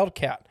Scottish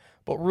wildcat,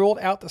 but ruled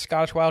out the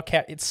Scottish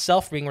wildcat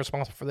itself being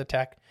responsible for the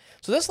attack.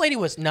 So this lady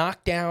was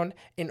knocked down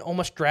and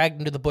almost dragged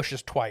into the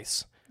bushes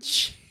twice.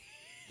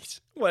 Jeez.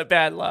 What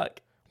bad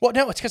luck. Well,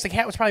 no, it's because the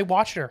cat was probably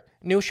watching her,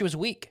 knew she was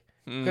weak.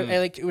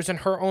 Like it was in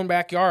her own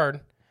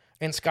backyard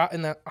in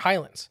the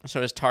Highlands.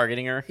 So it was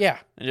targeting her? Yeah.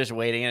 And just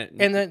waiting.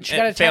 And then she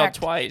got attacked. Failed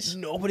twice.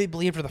 Nobody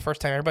believed her the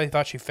first time. Everybody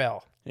thought she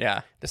fell.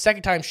 Yeah. The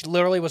second time, she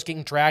literally was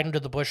getting dragged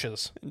into the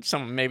bushes.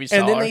 Someone maybe saw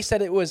her. And then her. they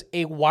said it was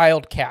a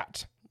wild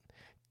cat.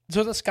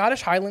 So the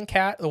Scottish Highland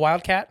cat, the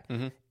wild cat,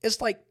 is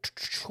like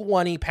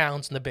 20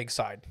 pounds on the big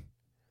side.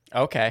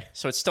 Okay.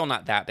 So it's still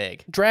not that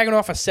big. Dragging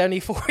off a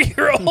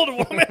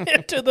 74-year-old woman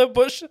into the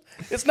bush.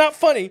 It's not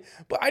funny,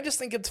 but I just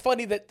think it's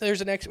funny that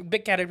there's an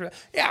big cat.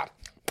 Yeah.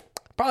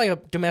 Probably a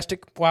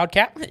domestic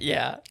wildcat.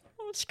 Yeah.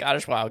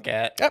 Scottish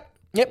wildcat.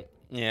 Yep.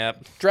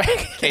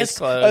 Dragging Case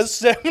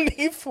closed. A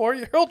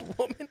 74-year-old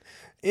woman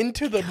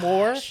into the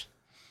moor.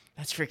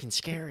 That's freaking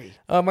scary.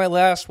 My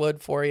last one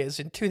for you is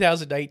in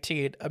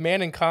 2019, a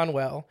man in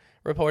Conwell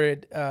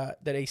reported that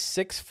a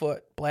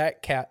 6-foot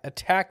black cat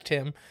attacked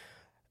him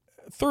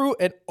through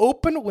an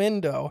open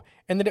window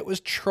and that it was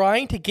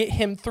trying to get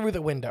him through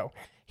the window.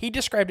 He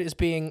described it as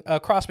being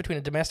a cross between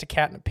a domestic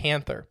cat and a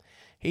panther.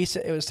 He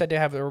said it was said to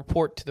have a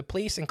report to the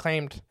police and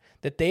claimed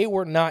that they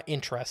were not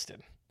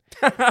interested.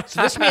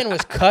 So this man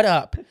was cut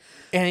up,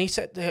 and he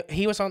said that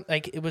he was on,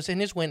 like, it was in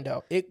his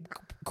window. It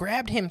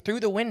grabbed him through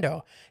the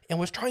window and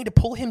was trying to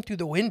pull him through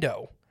the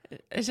window.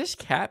 Is this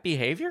cat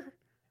behavior?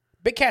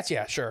 Big cats,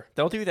 yeah, sure.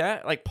 They'll do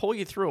that? Like pull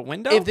you through a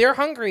window? If they're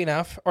hungry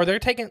enough, or they're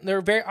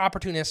very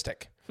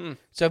opportunistic.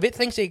 So if it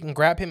thinks they can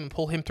grab him and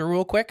pull him through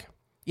real quick,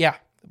 yeah,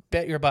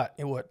 bet your butt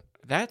it would.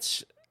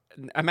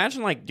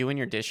 Imagine like doing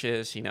your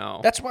dishes,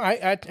 That's why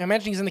I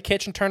imagine he's in the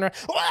kitchen, turn around,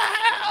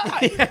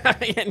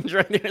 and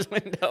run to his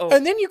window.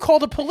 and then you call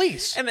the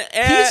police. And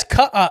he's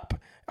cut up.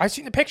 I've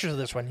seen the pictures of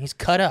this one. He's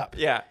cut up.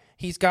 Yeah.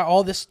 He's got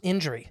all this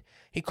injury.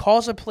 He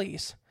calls the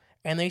police,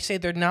 and they say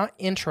they're not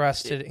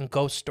interested in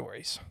ghost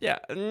stories. Yeah.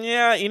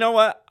 You know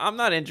what? I'm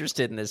not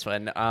interested in this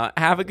one.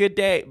 Have a good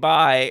day.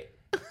 Bye.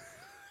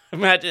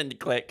 Imagine,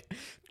 click,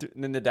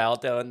 and then the dial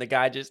tone, and the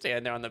guy just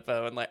standing there on the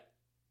phone, like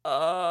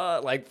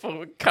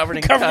covered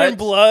in cuts,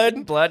 blood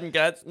and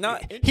guts.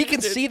 Not he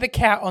can see the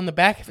cat on the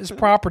back of his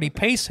property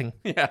pacing.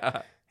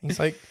 Yeah. He's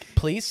like,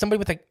 please, somebody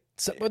with the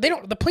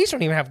police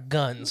don't even have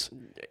guns.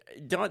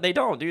 They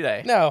don't, do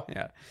they? No.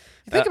 Yeah.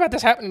 You think about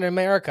this happening in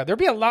America, there'd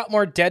be a lot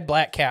more dead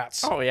black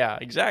cats. Oh, yeah,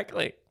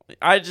 exactly.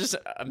 I just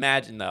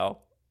imagine, though.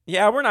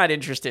 Yeah, we're not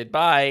interested.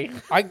 Bye.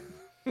 I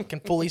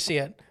can fully see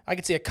it. I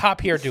can see a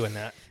cop here doing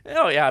that.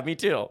 Oh, yeah, me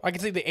too. I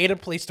can see the Ada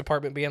Police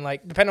Department being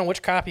like, depending on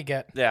which cop you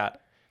get. Yeah.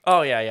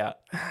 Oh, yeah.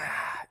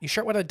 You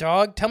sure it was a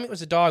dog? Tell me it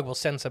was a dog. We'll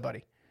send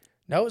somebody.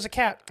 No, it was a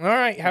cat. All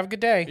right, have a good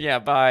day. Yeah,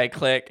 bye.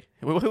 Click.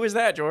 Who is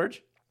that,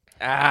 George?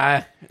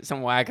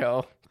 Some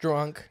wacko.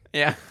 Drunk.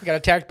 Yeah. He got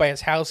attacked by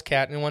his house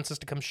cat and wants us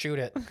to come shoot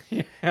it.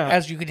 Yeah.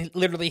 As you could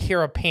literally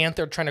hear a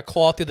panther trying to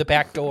claw through the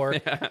back door.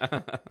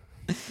 Yeah.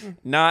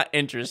 Not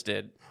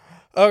interested.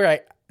 All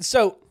right.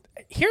 So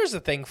here's the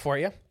thing for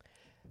you.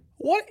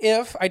 What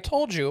if I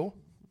told you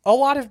a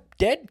lot of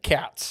dead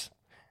cats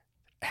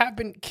have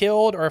been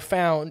killed or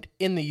found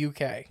in the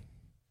UK?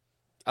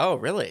 Oh,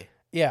 really?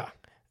 Yeah.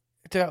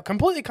 To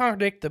completely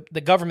contradict,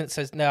 the government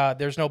says, no,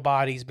 there's no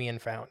bodies being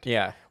found.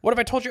 Yeah. What if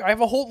I told you I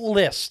have a whole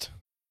list?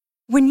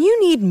 When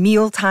you need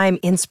mealtime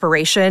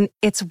inspiration,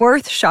 it's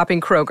worth shopping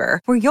Kroger,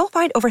 where you'll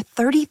find over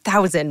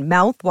 30,000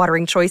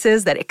 mouth-watering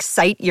choices that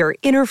excite your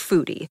inner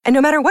foodie. And no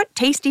matter what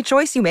tasty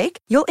choice you make,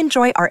 you'll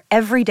enjoy our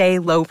everyday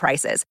low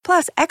prices,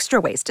 plus extra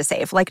ways to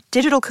save, like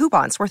digital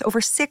coupons worth over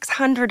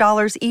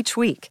 $600 each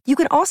week. You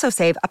can also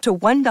save up to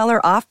 $1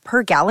 off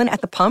per gallon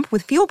at the pump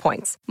with fuel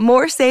points.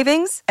 More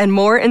savings and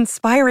more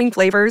inspiring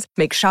flavors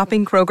make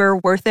shopping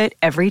Kroger worth it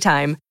every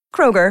time.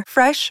 Kroger,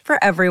 fresh for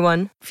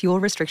everyone. Fuel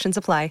restrictions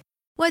apply.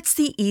 What's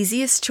the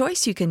easiest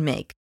choice you can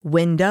make?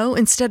 Window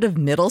instead of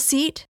middle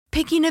seat?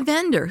 Picking a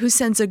vendor who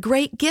sends a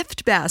great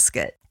gift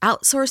basket?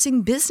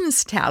 Outsourcing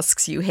business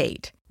tasks you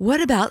hate? What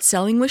about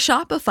selling with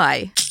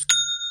Shopify?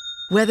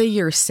 Whether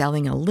you're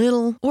selling a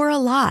little or a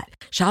lot,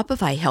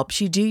 Shopify helps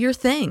you do your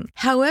thing,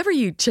 however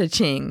you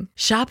cha-ching.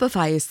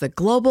 Shopify is the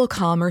global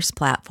commerce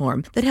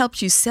platform that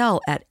helps you sell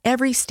at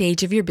every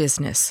stage of your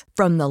business.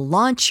 From the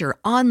launch your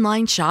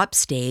online shop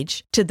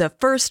stage to the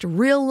first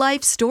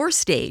real-life store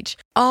stage,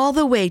 all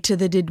the way to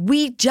the did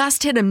we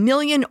just hit 1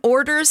 million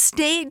orders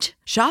stage.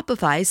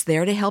 Shopify's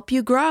there to help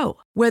you grow.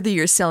 Whether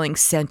you're selling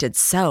scented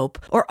soap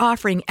or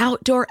offering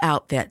outdoor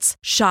outfits,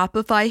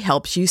 Shopify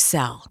helps you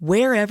sell.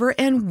 Wherever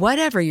and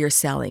whatever you're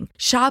selling,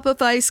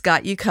 Shopify's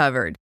got you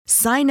covered.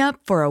 Sign up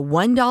for a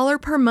 $1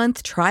 per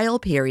month trial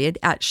period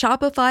at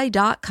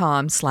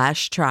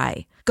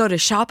shopify.com/try. Go to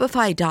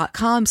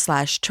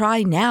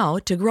shopify.com/try now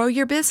to grow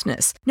your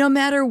business, no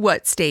matter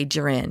what stage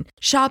you're in.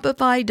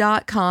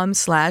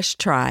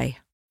 Shopify.com/try.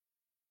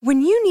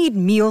 When you need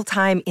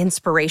mealtime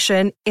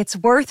inspiration, it's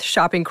worth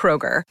shopping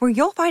Kroger, where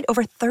you'll find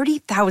over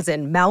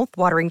 30,000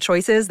 mouth-watering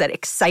choices that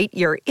excite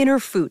your inner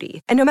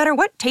foodie. And no matter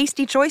what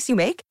tasty choice you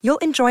make, you'll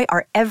enjoy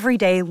our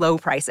everyday low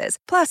prices,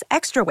 plus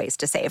extra ways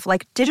to save,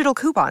 like digital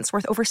coupons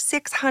worth over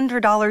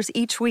 $600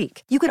 each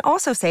week. You can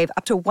also save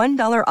up to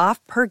 $1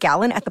 off per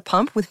gallon at the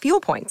pump with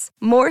fuel points.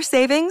 More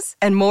savings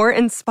and more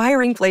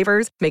inspiring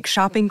flavors make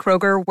shopping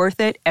Kroger worth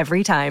it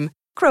every time.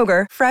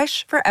 Kroger,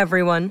 fresh for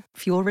everyone.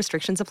 Fuel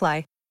restrictions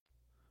apply.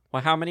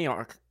 Well, how many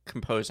are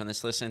composed on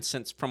this list, and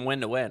since from when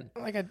to when?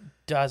 Like a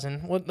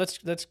dozen. Well, let's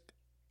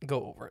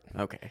go over it.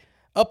 Okay.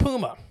 A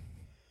puma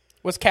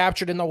was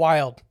captured in the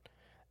wild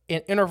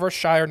in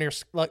Invershire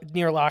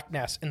near Loch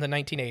Ness in the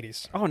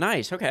 1980s. Oh,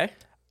 nice. Okay.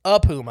 A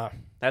puma.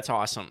 That's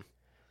awesome.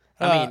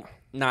 I mean,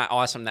 not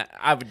awesome. That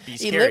I would be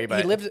scary,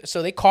 but he lived.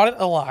 So they caught it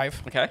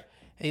alive. Okay.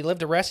 He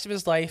lived the rest of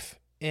his life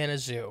in a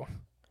zoo.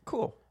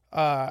 Cool.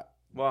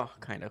 Well,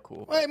 kind of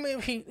cool. Well, I mean,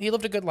 he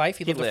lived a good life.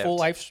 He lived a full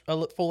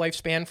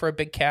lifespan for a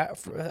big cat,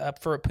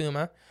 for a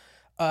puma.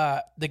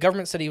 The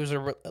government said he was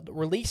a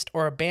released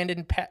or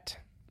abandoned pet.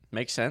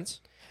 Makes sense.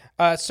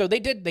 So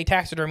they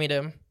taxidermied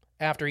him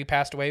after he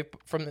passed away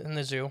in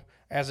the zoo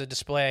as a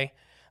display.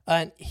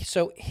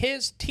 So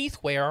his teeth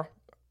wear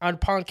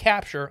upon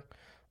capture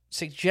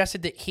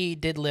suggested that he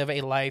did live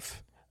a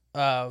life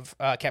of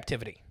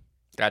captivity.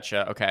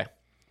 Gotcha. Okay.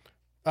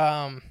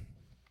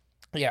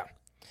 Yeah.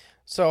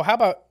 So how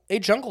about a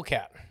jungle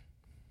cat?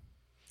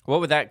 What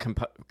would that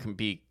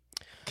be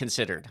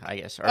considered, I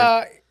guess?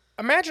 Or...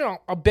 imagine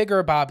a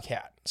bigger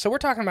bobcat. So we're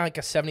talking about like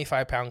a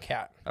 75-pound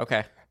cat.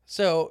 Okay.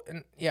 So,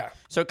 yeah.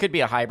 So it could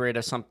be a hybrid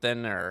of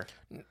something, or...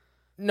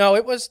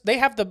 No, they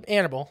have the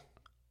animal.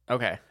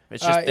 Okay.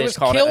 It's just, they was just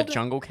called it killed- a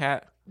jungle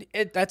cat?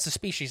 That's the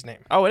species name.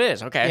 Oh, it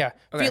is? Okay. Yeah.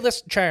 Okay.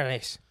 Felis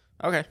chironese.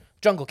 Okay.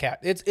 Jungle cat.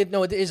 It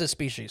is a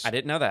species. I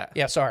didn't know that.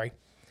 Yeah, sorry.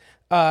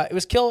 It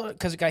was killed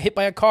because it got hit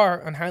by a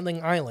car on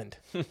Highland Island.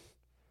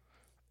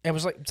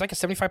 It's like a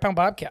 75-pound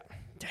bobcat.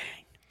 Dang.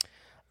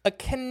 A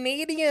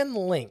Canadian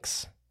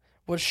lynx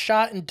was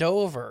shot in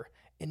Dover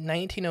in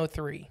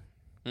 1903.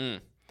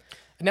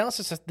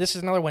 Analysis. This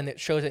is another one that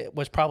shows it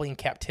was probably in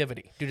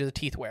captivity due to the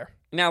teeth wear.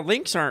 Now,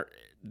 lynx aren't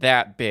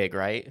that big,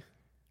 right?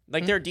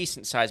 Like, they're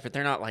decent size, but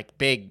they're not like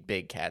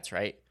big cats,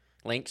 right?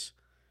 Lynx?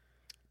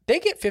 They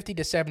get 50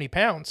 to 70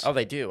 pounds. Oh,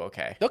 they do?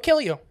 Okay. They'll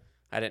kill you.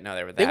 I didn't know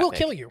they were that They will big.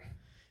 kill you.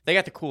 They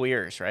got the cool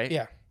ears, right?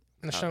 Yeah.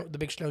 And the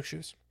big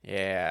snowshoes.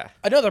 Yeah.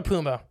 Another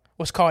puma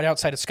was caught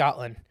outside of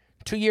Scotland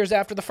 2 years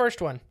after the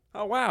first one.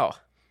 Oh, wow.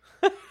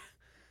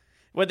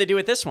 What'd they do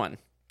with this one?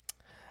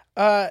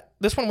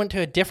 This one went to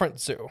a different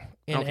zoo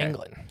in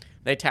England.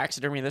 They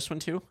taxidermy this one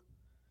too?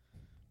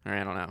 Or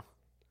I don't know.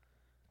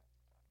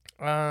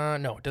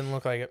 No, it didn't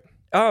look like it.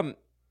 I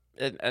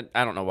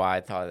don't know why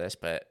I thought of this,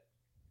 but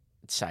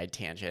side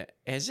tangent.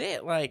 Is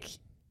it like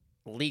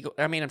legal?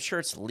 I mean, I'm sure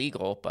it's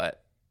legal,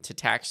 but to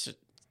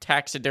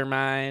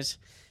taxidermize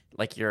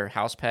like your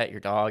house pet,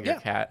 your dog, your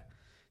cat.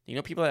 Do you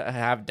know people that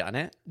have done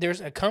it? There's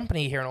a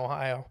company here in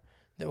Ohio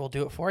that will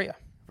do it for you.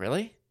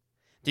 Really?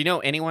 Do you know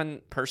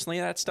anyone personally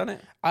that's done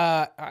it?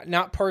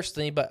 Not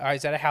personally, but I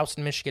was at a house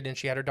in Michigan and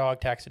she had her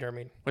dog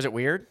taxidermied. Was it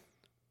weird?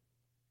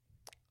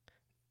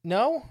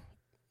 No,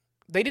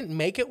 they didn't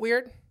make it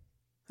weird.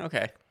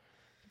 Okay.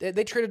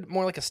 They treated it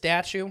more like a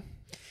statue.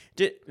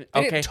 They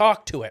didn't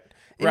talk to it.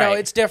 You know,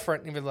 it's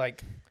different. Even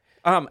like,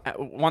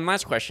 one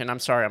last question. I'm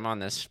sorry I'm on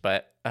this,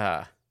 but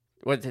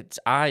was its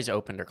eyes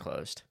opened or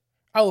closed?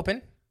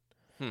 Open.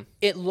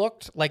 It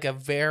looked like a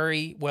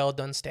very well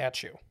done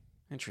statue.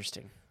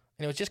 Interesting.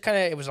 And it was just kind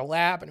of, it was a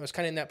lab, and it was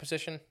kind of in that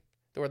position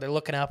where they're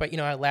looking up at,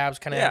 how labs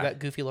kind of have that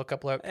goofy look.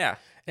 Yeah. And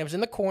it was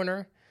in the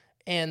corner,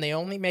 and they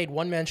only made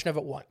one mention of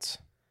it once.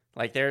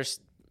 Like there's,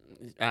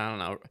 I don't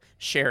know,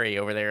 Sherry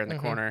over there in the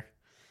corner.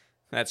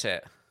 That's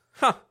it.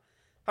 Huh.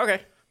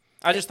 Okay.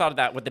 I just thought of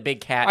that with the big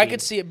cat. I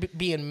could see it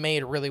being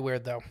made really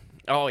weird, though.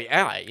 Oh,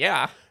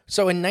 yeah.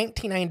 So in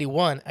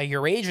 1991, a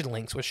Eurasian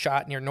lynx was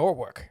shot near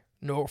Norfolk.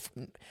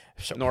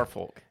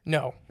 Norfolk.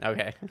 No.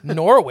 Okay.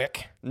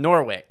 Norfolk.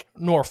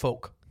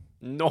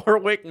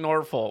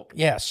 Norfolk.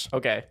 Yes.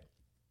 Okay.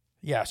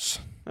 Yes.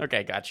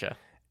 Okay, gotcha.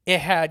 It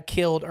had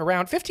killed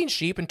around 15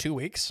 sheep in 2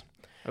 weeks.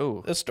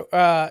 Ooh.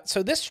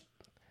 So this,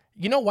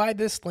 you know why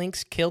this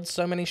lynx killed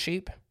so many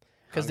sheep?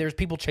 Because there's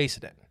people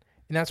chasing it.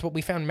 And that's what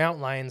we found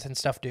mountain lions and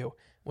stuff do.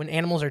 When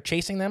animals are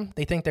chasing them,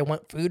 they think they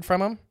want food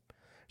from them.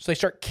 So they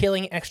start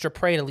killing extra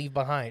prey to leave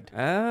behind.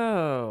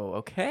 Oh,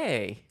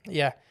 okay.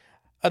 Yeah.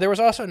 There was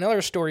also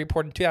another story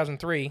reported in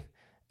 2003,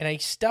 and a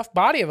stuffed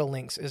body of a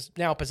lynx is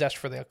now possessed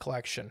for the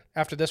collection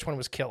after this one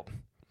was killed.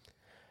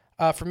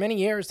 For many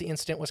years, the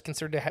incident was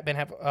considered to have been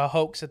a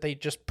hoax that they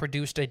just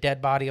produced a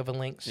dead body of a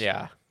lynx.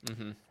 Yeah.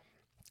 Mm-hmm.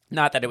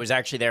 Not that it was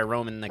actually there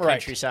roaming the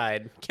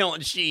countryside,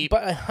 killing sheep.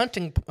 But a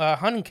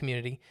hunting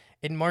community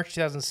in March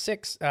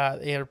 2006,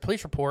 they had a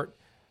police report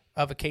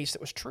of a case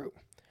that was true.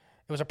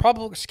 It was a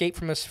probable escape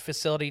from a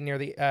facility near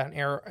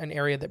an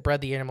area that bred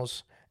the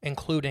animals,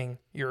 including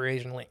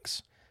Eurasian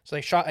lynx. So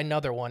they shot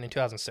another one in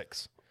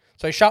 2006.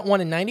 So they shot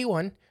one in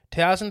 91,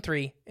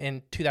 2003,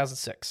 and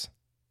 2006.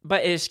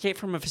 But it escaped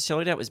from a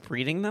facility that was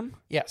breeding them?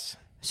 Yes.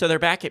 So they're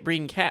back at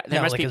breeding cats.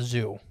 No, like a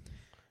zoo.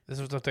 This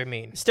is what they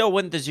mean. Still,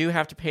 wouldn't the zoo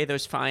have to pay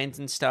those fines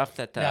and stuff?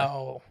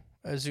 No,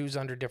 a zoo's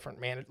under a different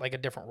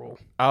rule.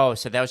 Oh,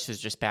 so that was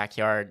just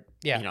backyard.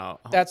 Yeah,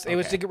 it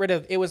was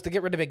to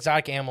get rid of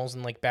exotic animals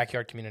in like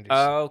backyard communities.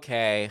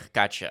 Okay,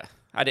 gotcha.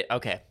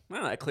 Okay,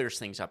 well, that clears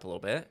things up a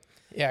little bit.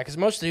 Yeah, because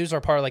most zoos are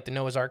part of like the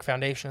Noah's Ark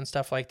Foundation and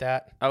stuff like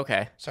that.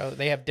 Okay, so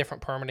they have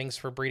different permittings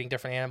for breeding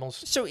different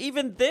animals. So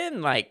even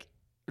then, like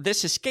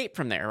this escaped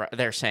from there.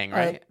 They're saying,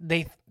 right?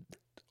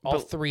 All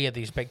three of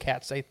these big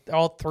cats,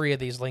 all three of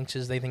these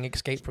lynxes, they think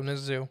escaped from the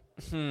zoo.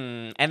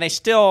 And they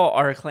still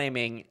are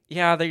claiming,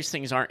 these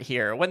things aren't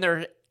here when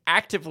they're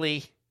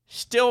actively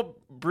still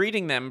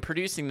breeding them,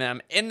 producing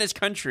them in this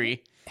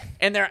country,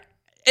 and they're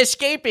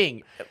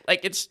escaping.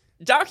 Like it's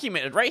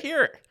documented right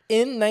here.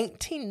 In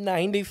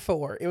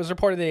 1994, it was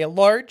reported that a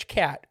large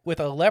cat with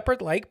a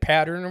leopard-like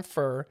pattern of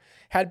fur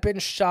had been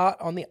shot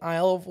on the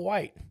Isle of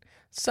Wight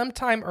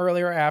sometime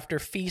earlier after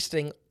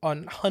feasting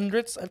on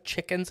hundreds of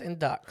chickens and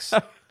ducks.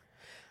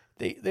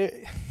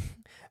 The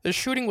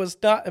shooting was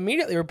not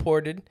immediately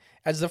reported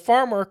as the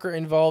farm worker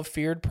involved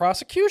feared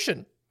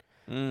prosecution.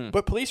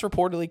 But police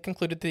reportedly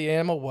concluded the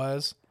animal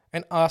was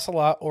an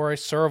ocelot or a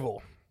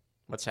serval.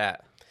 What's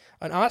that?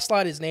 An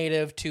ocelot is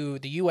native to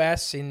the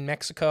U.S. and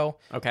Mexico.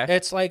 Okay.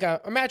 It's like,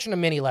 imagine a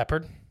mini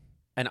leopard.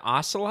 An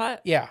ocelot?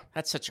 Yeah.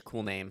 That's such a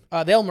cool name.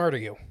 They'll murder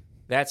you.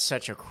 That's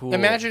such a cool.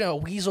 Imagine a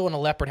weasel and a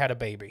leopard had a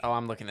baby. Oh,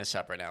 I'm looking this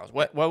up right now.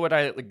 What would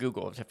I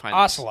Google to find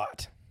Ocelot.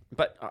 This?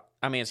 But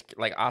I mean, it's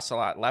like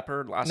ocelot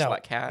leopard,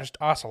 ocelot cat. Just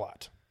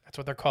ocelot. That's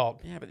what they're called.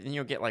 Yeah, but then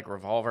you'll get like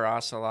revolver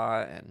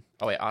ocelot and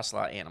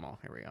ocelot animal.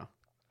 Here we go.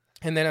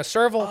 And then a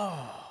serval.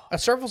 A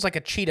serval's like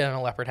a cheetah and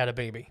a leopard had a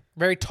baby.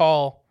 Very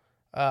tall.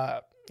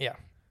 Yeah.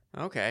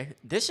 Okay,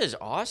 this is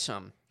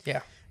awesome.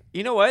 Yeah.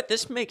 You know what?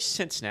 This makes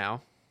sense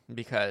now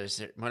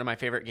because one of my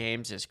favorite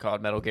games is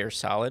called Metal Gear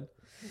Solid.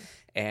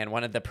 And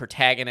one of the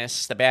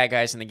protagonists, the bad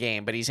guys in the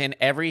game, but he's in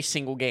every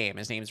single game.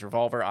 His name's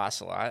Revolver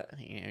Ocelot.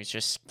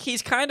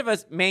 He's kind of a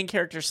main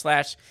character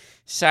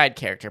 / side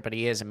character, but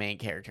he is a main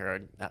character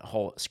in that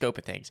whole scope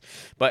of things.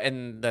 But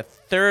in the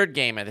third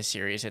game of the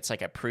series, it's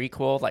like a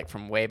prequel, like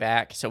from way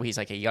back. So he's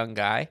like a young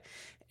guy,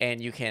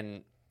 and you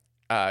can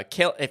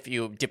kill if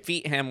you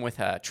defeat him with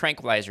a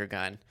tranquilizer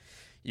gun.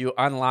 You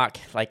unlock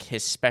like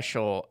his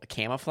special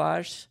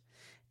camouflage,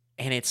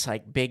 and it's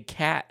like big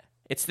cat.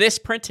 It's this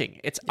printing.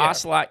 It's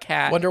Ocelot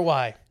Cat. Wonder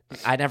why.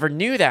 I never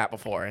knew that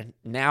before, and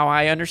now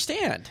I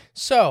understand.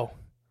 So,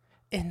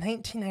 in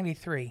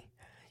 1993,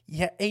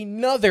 yet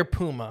another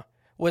puma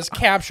was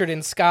captured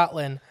in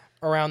Scotland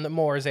around the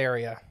Moors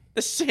area.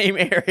 The same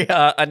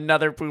area,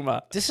 another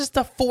puma. This is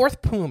the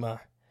fourth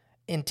puma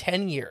in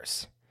 10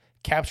 years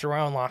captured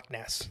around Loch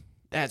Ness.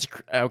 That's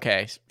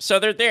okay. So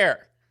they're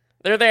there.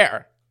 They're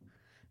there.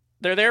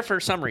 They're there for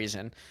some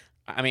reason.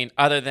 I mean,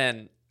 other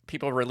than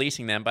people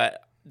releasing them,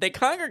 but they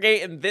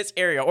congregate in this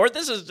area. Or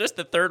this is just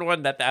the third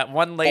one that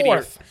one lady...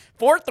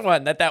 Fourth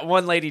one that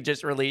one lady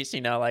just released,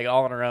 like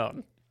all on her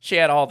own. She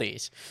had all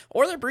these.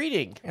 Or they're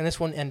breeding. And this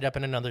one ended up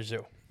in another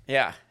zoo.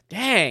 Yeah.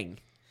 Dang.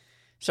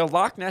 So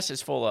Loch Ness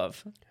is full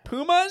of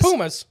pumas?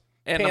 Pumas.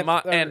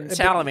 And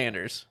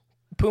salamanders.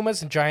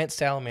 Pumas and giant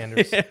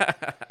salamanders.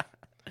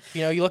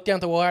 Yeah. You look down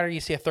at the water, you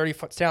see a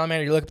 30-foot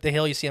salamander. You look up the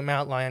hill, you see a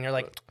mountain lion. You're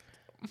like...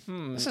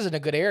 This isn't a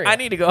good area. I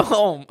need to go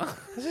home.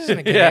 This isn't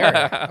a good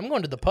area. I'm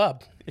going to the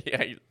pub.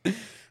 Yeah.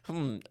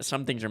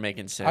 Some things are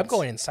making sense. I'm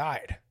going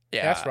inside.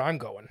 Yeah. That's where I'm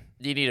going.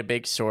 You need a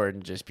big sword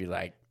and just be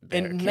like,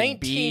 there can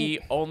be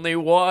only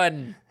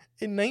one.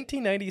 In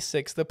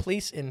 1996, the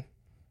police in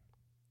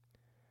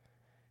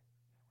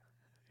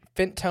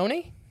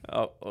Fintoni?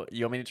 Oh,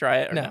 you want me to try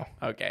it? No.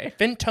 Okay.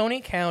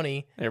 Fintoni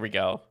County. There we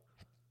go.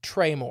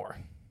 Traymore.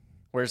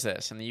 Where's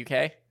this? In the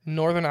UK?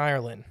 Northern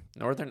Ireland.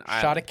 Northern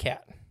Ireland. Shot a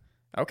cat.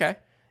 Okay.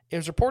 It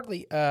was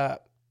reportedly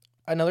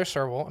another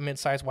serval, a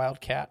mid-sized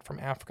wild cat from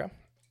Africa.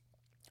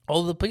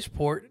 Although the police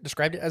report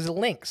described it as a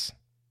lynx.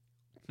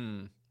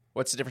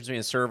 What's the difference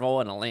between a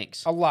serval and a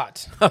lynx? A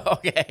lot.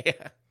 Okay.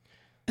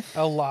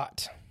 A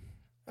lot.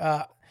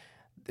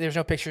 There's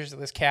no pictures of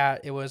this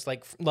cat. It was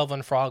like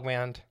Loveland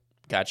Frogman.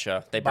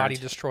 Gotcha. They body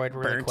destroyed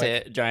really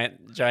quick. It.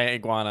 Giant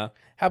iguana.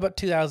 How about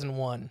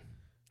 2001?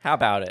 How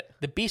about it?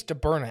 The beast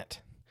of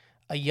Burnett.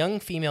 A young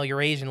female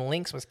Eurasian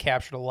lynx was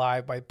captured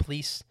alive by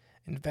police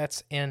and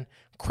vets in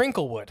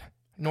Crinklewood,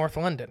 North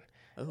London,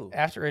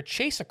 after a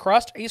chase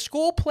across a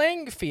school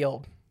playing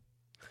field.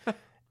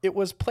 It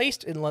was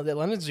placed in the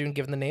London Zoo and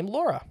given the name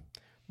Laura,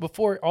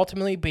 before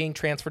ultimately being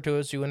transferred to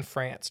a zoo in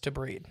France to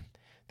breed.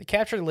 The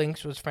captured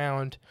lynx was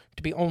found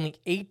to be only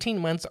 18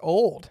 months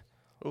old,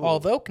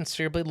 although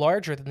considerably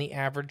larger than the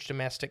average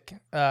domestic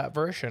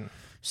version.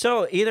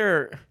 So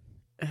either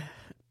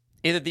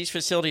these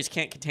facilities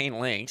can't contain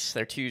lynx,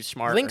 they're too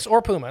smart. Lynx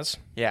or pumas.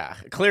 Yeah,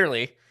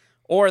 clearly.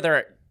 Or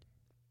they're...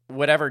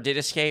 Whatever did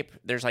escape,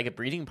 there's like a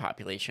breeding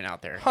population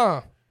out there.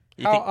 Huh.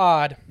 How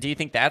odd. Do you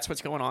think that's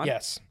what's going on?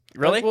 Yes.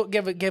 Really? Well,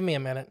 give me a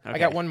minute. Okay. I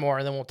got one more,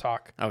 and then we'll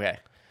talk. Okay.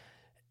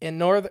 In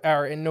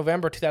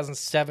November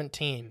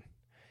 2017,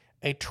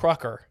 a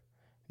trucker,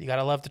 you got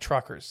to love the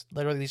truckers.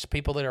 Literally, these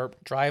people that are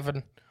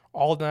driving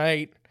all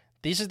night.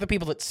 These are the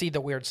people that see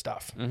the weird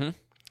stuff. Mm-hmm.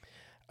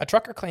 A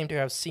trucker claimed to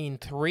have seen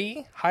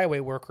 3 highway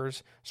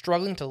workers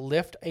struggling to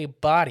lift a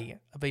body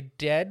of a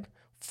dead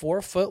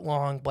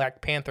 4-foot-long Black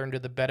Panther into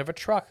the bed of a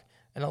truck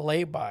in a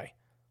lay-by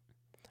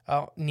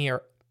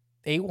near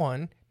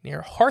A1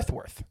 near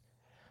Harthworth.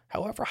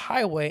 However,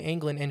 Highway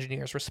England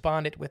engineers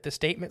responded with the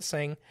statement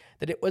saying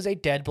that it was a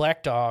dead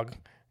black dog,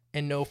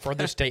 and no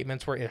further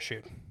statements were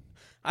issued.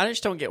 I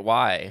just don't get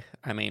why.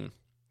 I mean,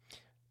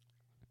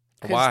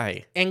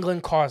 why?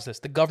 England caused this.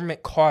 The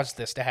government caused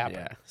this to happen.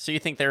 Yeah. So you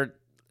think they're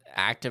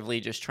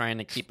actively just trying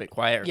to keep it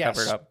quiet or Yes.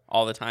 covered up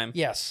all the time?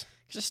 Yes.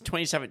 Just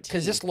 2017.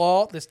 Because this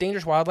law, this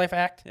Dangerous Wildlife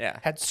Act, Yeah.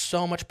 had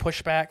so much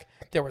pushback.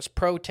 There was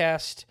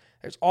protest.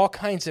 There's all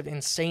kinds of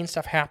insane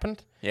stuff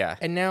happened. Yeah.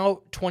 And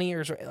now, 20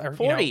 years... Or,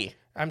 40.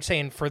 I'm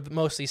saying for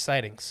most of these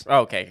sightings. Oh,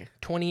 okay.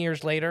 20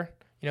 years later,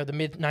 the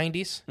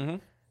mid-90s,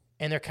 and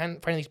they're kind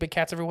of finding these big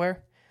cats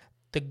everywhere.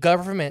 The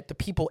government, the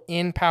people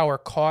in power,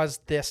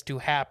 caused this to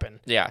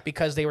happen. Yeah.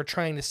 Because they were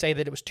trying to say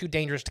that it was too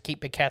dangerous to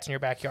keep big cats in your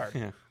backyard.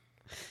 Yeah.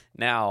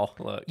 Now,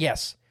 look.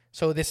 Yes.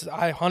 So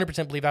I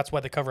 100% believe that's why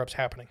the cover-up's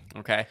happening.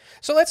 Okay.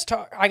 So let's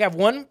talk. I got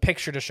one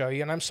picture to show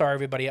you, and I'm sorry,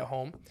 everybody at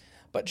home.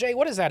 But, Jay,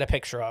 what is that a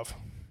picture of?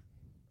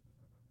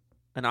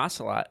 An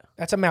ocelot.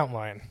 That's a mountain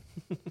lion.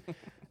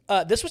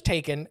 This was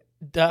taken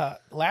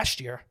last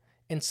year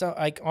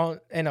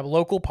in a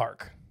local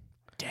park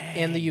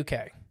in the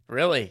UK,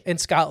 Really? in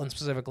Scotland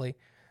specifically.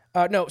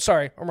 No,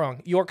 sorry, I'm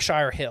wrong.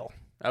 Yorkshire Hill.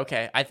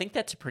 Okay, I think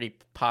that's a pretty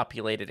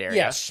populated area.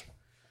 Yes.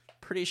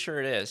 Pretty sure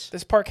it is.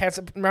 This park has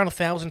around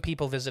 1,000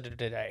 people visited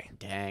today.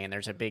 Dang, and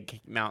there's a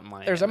big mountain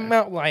lion. There's a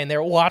mountain lion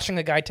there watching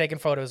a guy taking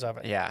photos of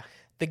it. Yeah.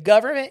 The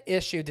government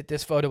issued that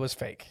this photo was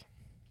fake.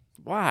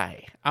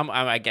 Why?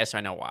 I guess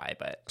I know why,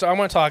 but... So I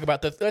want to talk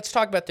about let's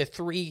talk about the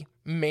three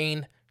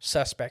main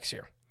suspects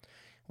here.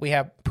 We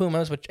have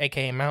pumas, which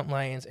AKA mountain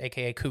lions,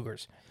 AKA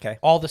cougars. Okay.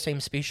 All the same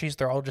species.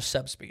 They're all just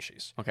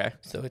subspecies. Okay.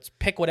 So it's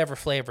pick whatever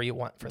flavor you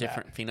want for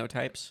Different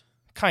phenotypes?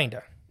 that.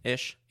 Kinda.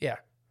 Ish? Yeah.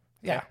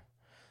 Yeah.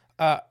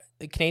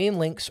 The Canadian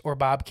lynx or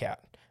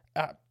bobcat.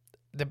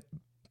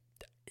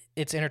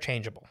 It's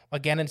interchangeable.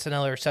 Again, it's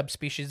another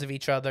subspecies of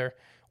each other.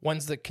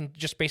 Ones that can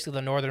just basically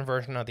the northern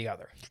version of the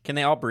other. Can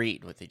they all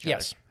breed with each other?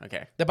 Yes.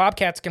 Okay. The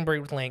bobcats can breed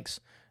with lynx,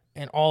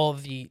 and all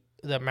of the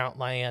mountain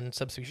lion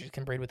subspecies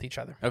can breed with each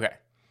other. Okay.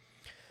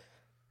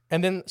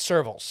 And then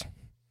servals.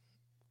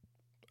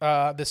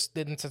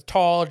 It's a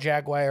tall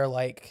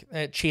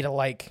jaguar-like,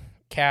 cheetah-like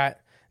cat.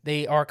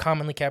 They are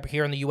commonly kept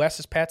here in the U.S.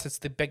 as pets. It's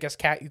the biggest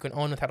cat you can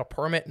own without a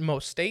permit in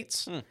most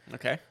states.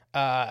 Okay.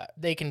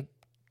 They can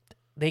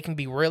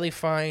be really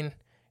fine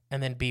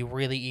and then be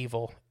really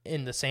evil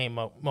in the same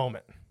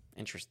moment.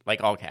 Interesting.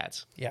 Like all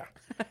cats. Yeah.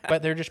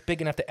 But they're just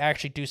big enough to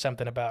actually do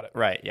something about it.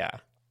 Right, yeah.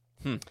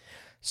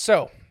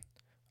 So,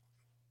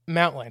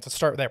 mountain lions, let's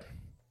start there.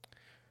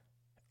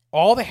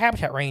 All the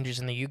habitat ranges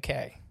in the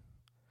UK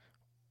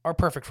are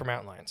perfect for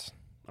mountain lions.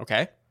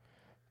 Okay.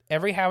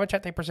 Every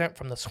habitat they present,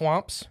 from the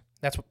swamps,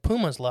 that's what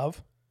pumas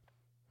love,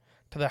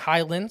 to the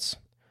highlands,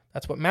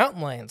 that's what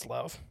mountain lions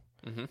love,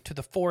 to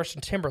the forest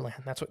and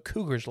timberland, that's what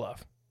cougars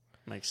love.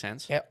 Makes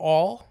sense. It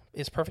all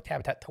is perfect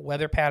habitat. The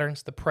weather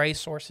patterns, the prey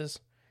sources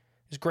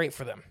is great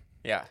for them.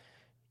 Yeah.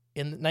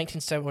 In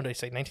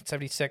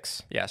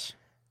 1976, Yes.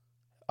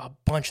 a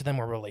bunch of them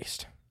were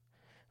released.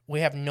 We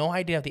have no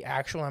idea of the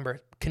actual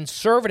number.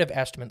 Conservative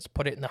estimates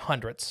put it in the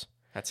hundreds.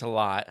 That's a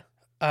lot.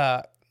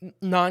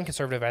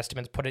 Non-conservative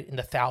estimates put it in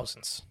the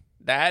thousands.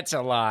 That's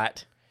a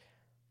lot.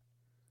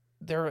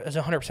 There is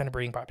 100% of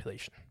breeding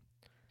population.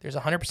 There's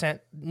 100%.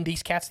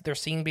 These cats that they're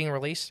seeing being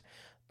released,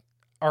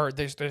 or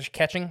they're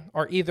catching,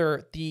 are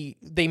either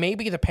they may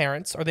be the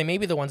parents, or they may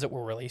be the ones that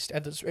were released.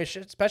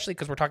 Especially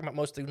because we're talking about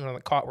most of the ones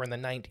that caught were in the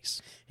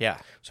 90s. Yeah.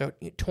 So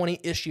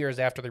 20-ish years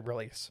after the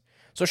release.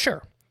 So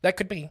sure, that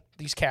could be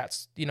these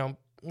cats,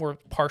 were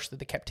partially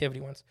the captivity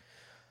ones.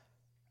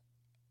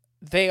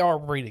 They are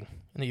breeding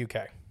in the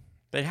UK.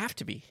 They have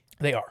to be.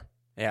 They are.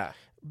 Yeah.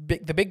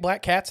 The big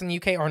black cats in the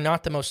UK are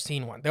not the most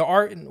seen one. There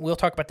are, and we'll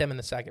talk about them in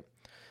a second.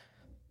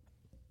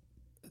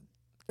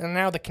 And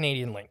now the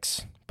Canadian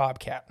lynx,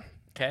 bobcat.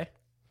 Okay.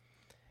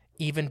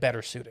 Even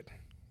better suited.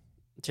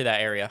 To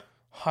that area.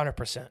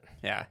 100%.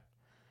 Yeah.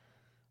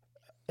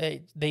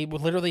 They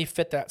would literally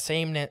fit that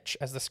same niche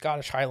as the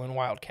Scottish Highland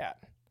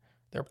wildcat.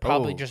 They're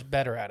probably just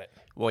better at it.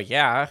 Well,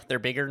 yeah. They're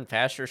bigger and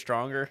faster,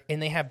 stronger.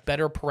 And they have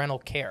better parental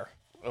care.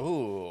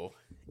 Ooh.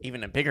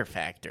 Even a bigger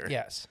factor.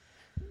 Yes.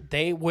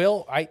 They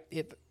will,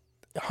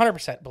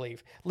 100%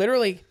 believe.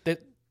 Literally,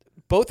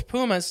 both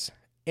pumas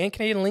and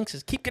Canadian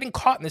lynxes keep getting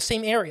caught in the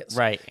same areas.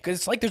 Right. Because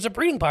it's like there's a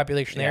breeding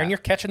population there, and you're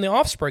catching the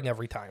offspring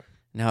every time.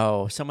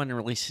 No,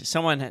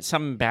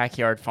 some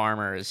backyard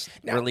farmer is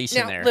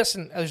releasing there.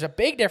 Listen, there's a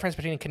big difference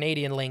between a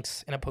Canadian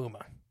lynx and a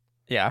puma.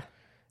 Yeah.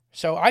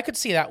 So I could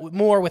see that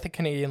more with a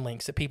Canadian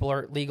lynx, that people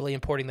are legally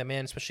importing them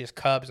in, especially as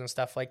cubs and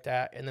stuff like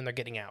that, and then they're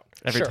getting out.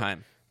 Every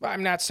time.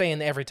 I'm not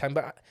saying every time,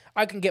 but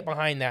I can get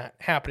behind that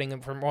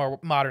happening for more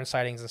modern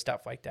sightings and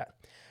stuff like that.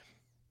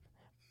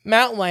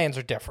 Mountain lions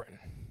are different.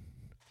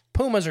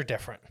 Pumas are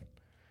different.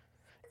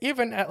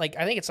 Even at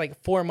I think it's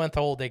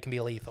 4-month-old, they can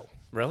be lethal.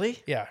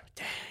 Really? Yeah.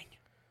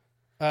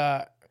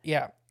 Dang.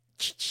 Yeah.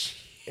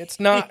 It's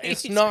not.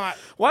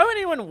 Why would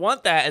anyone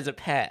want that as a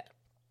pet?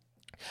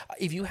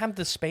 If you have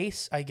the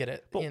space, I get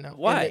it. But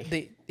why?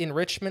 The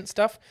enrichment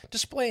stuff,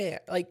 display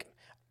it.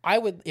 I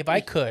would, if I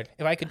could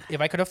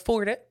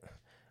afford it.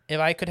 If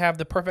I could have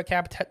the perfect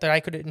habitat that I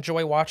could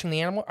enjoy watching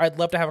the animal, I'd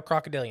love to have a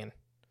crocodilian.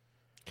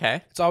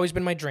 Okay. It's always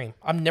been my dream.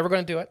 I'm never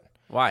going to do it.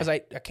 Why? Because I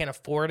can't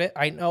afford it.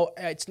 I know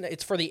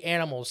it's for the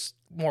animals'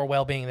 more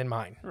well-being than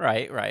mine.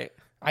 Right.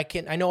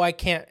 I know I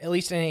can't, at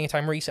least in any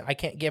time recent, I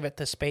can't give it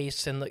the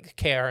space and the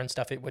care and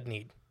stuff it would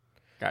need.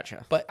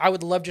 Gotcha. But I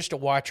would love just to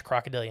watch a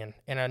crocodilian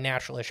in a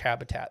natural-ish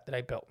habitat that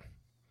I built.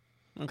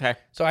 Okay.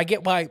 So I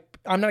get why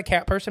I'm not a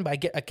cat person, but I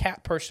get a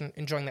cat person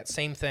enjoying that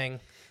same thing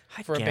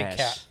for a big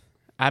cat.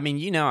 I mean,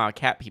 you know how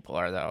cat people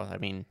are, though. I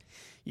mean,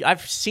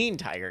 I've seen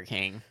Tiger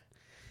King.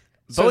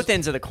 Both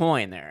ends of the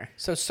coin there.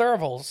 So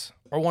servals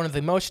are one of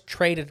the most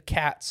traded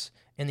cats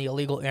in the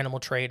illegal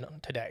animal trade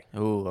today.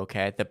 Ooh,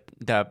 okay.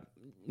 The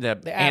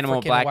animal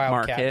African black wild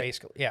market. Cat,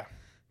 basically, yeah.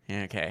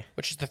 Okay.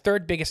 Which is the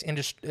third biggest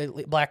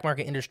black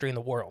market industry in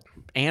the world.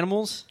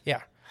 Animals?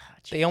 Yeah.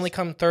 They only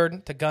come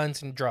third to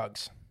guns and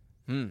drugs.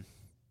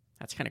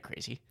 That's kind of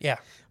crazy. Yeah.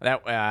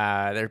 That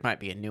there might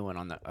be a new one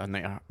on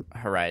the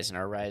horizon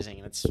or rising,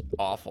 and it's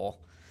awful.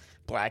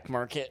 black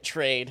market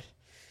trade.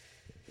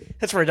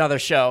 That's for another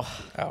show.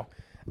 Oh.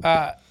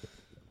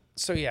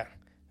 So, yeah.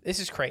 This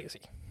is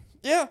crazy.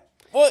 Yeah.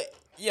 Well,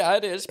 yeah,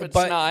 it is, but it's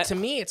not. To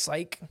me, it's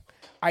like,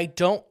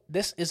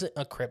 this isn't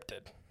a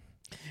cryptid.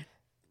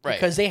 Right.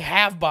 Because they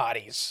have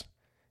bodies.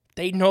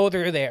 They know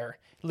they're there.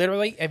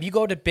 Literally, if you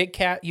go to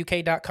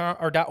bigcatuk.com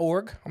or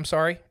 .org, I'm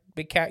sorry,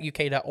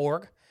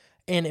 bigcatuk.org,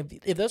 and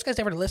if those guys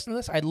ever listen to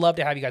this, I'd love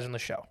to have you guys on the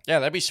show. Yeah,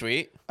 that'd be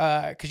sweet.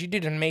 Because you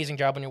did an amazing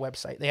job on your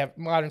website. They have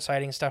modern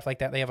sightings, stuff like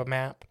that. They have a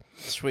map.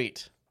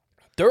 Sweet.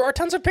 There are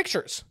tons of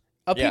pictures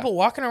of people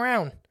walking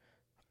around.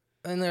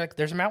 And they're like,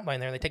 there's a mountain lion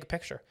there. And they take a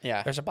picture.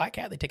 Yeah. There's a black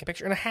cat. They take a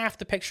picture. And half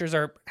the pictures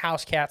are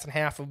house cats and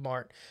half of them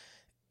aren't.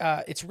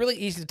 It's really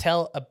easy to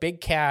tell a big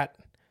cat,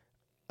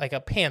 like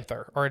a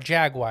panther or a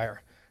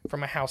jaguar,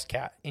 from a house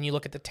cat. And you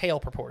look at the tail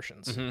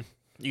proportions. Mm-hmm.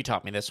 You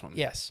taught me this one.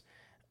 Yes.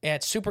 And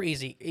it's super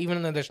easy.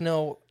 Even though there's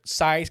no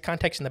size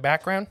context in the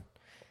background.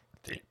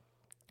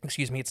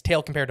 Excuse me. It's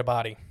tail compared to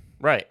body.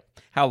 Right.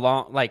 How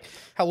long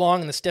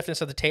and the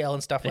stiffness of the tail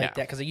and stuff like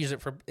that. Because they use it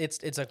for,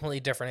 it's a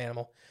completely different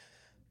animal.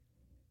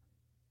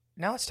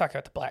 Now let's talk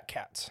about the black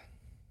cats.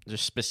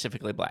 Just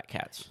specifically black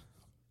cats.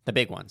 The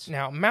big ones.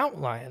 Now,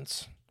 mountain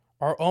lions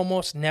are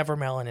almost never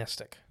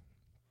melanistic.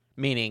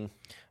 Meaning?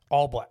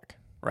 All black.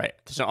 Right.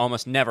 So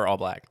almost never all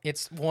black.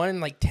 It's 1 in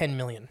like 10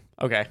 million.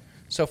 Okay.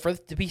 So for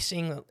it to be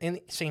seen,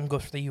 and same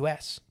goes for the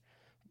U.S.,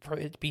 for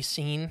it to be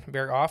seen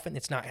very often,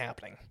 it's not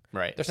happening.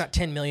 Right. There's not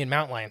 10 million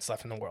mountain lions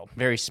left in the world.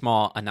 Very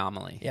small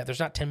anomaly. Yeah, there's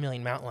not 10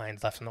 million mountain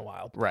lions left in the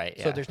wild. Right,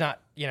 So yeah. there's not,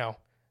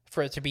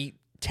 for it to be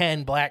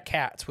 10 black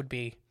cats would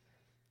be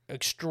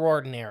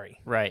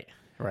extraordinary. Right.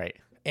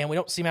 And we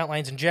don't see mountain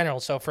lions in general,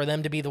 so for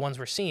them to be the ones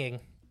we're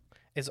seeing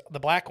is the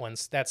black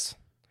ones. That's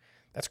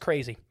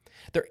crazy.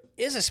 There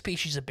is a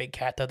species of big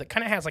cat, though, that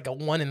kind of has like a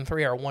 1 in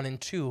 3 or 1 in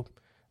 2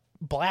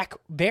 black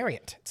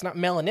variant. It's not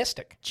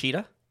melanistic.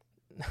 Cheetah?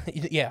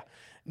 Yeah.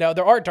 No,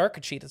 there are darker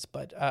cheetahs,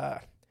 but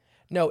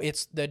no,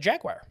 it's the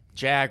jaguar.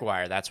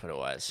 Jaguar, that's what it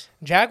was.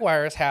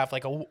 Jaguars have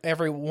like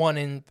every 1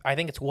 in, I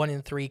think it's 1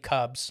 in 3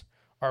 cubs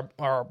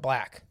are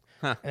black.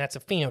 Huh. And that's a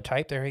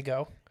phenotype. There you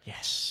go.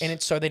 Yes. And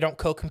it's so they don't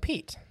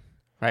co-compete.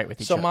 Right,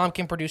 with each So other. mom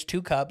can produce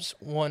 2 cubs,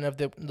 one of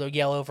the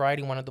yellow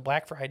variety, one of the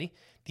black variety.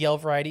 The yellow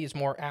variety is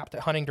more apt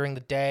at hunting during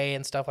the day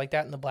and stuff like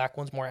that, and the black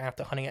one's more apt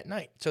at hunting at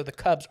night. So the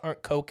cubs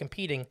aren't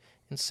co-competing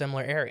in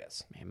similar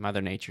areas. Man,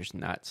 Mother Nature's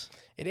nuts.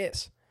 It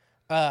is.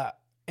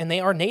 And they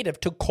are native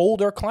to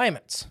colder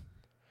climates.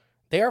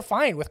 They are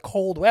fine with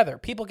cold weather.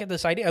 People get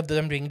this idea of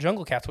them being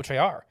jungle cats, which they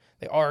are.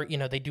 They are,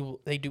 they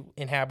do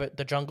inhabit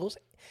the jungles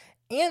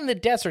and the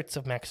deserts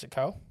of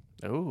Mexico.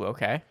 Oh,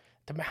 okay.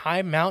 The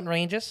high mountain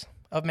ranges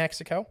of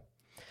Mexico.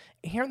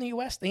 Here in the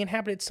U.S., they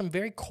inhabited some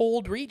very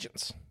cold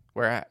regions.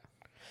 Where at?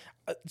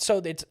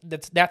 So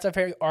that's a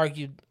very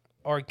argued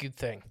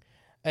thing.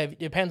 It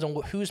depends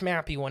on whose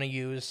map you want to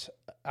use.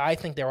 I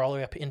think they're all the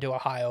way up into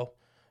Ohio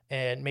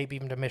and maybe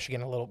even to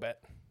Michigan a little bit.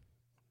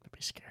 That'd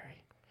be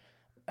scary.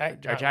 Are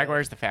Are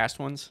jaguars the fast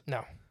ones?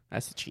 No.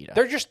 That's the cheetah.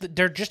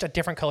 They're just a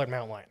different colored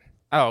mountain lion.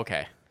 Oh,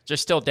 okay.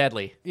 Just still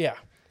deadly. Yeah.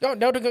 No,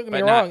 don't get me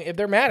But wrong. If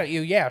they're mad at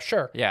you, yeah,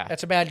 sure. Yeah.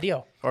 That's a bad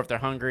deal. Or if they're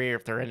hungry, or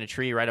if they're in a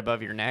tree right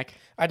above your neck.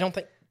 I don't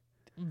think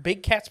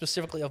big cats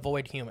specifically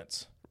avoid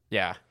humans.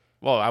 Yeah.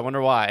 Well, I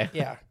wonder why.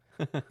 Yeah.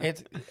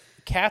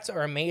 Cats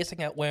are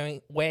amazing at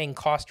weighing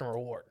cost and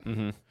reward.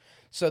 Mm-hmm.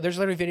 So there's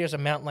literally videos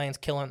of mountain lions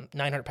killing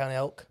 900-pound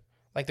elk.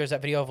 Like there's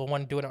that video of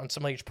one doing it on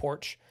somebody's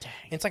porch. Dang.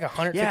 It's like a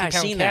 150-pound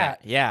cat.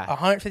 That. Yeah. A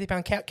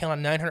 150-pound cat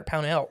killing a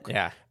 900-pound elk.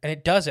 Yeah. And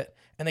it does it.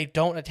 And they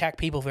don't attack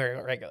people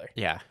very regularly.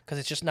 Yeah. Because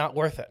it's just not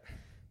worth it.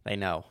 They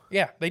know.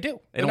 Yeah, they do.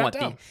 They don't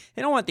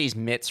want these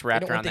mitts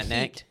wrapped around that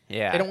neck. Heat.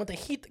 Yeah. They don't want the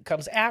heat that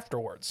comes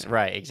afterwards.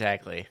 Right,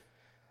 exactly.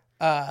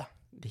 The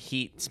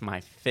heat's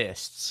my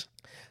fists.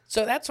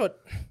 So that's what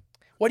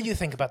do you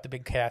think about the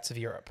big cats of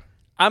Europe?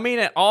 I mean,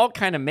 it all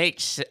kind of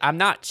makes. I'm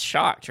not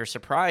shocked or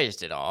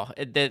surprised at all.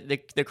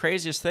 The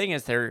craziest thing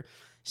is they're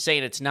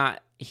saying it's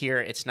not here.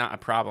 It's not a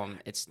problem.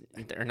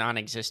 They're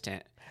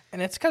non-existent.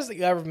 And it's because the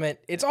government.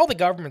 It's all the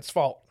government's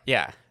fault.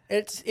 Yeah.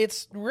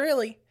 It's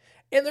really,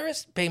 and there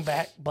has been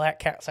black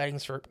cat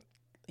sightings for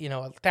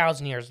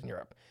 1,000 years in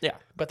Europe. Yeah.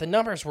 But the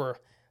numbers were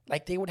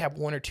like they would have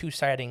 1 or 2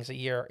 sightings a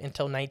year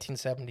until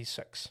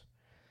 1976,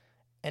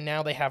 and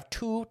now they have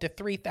 2,000 to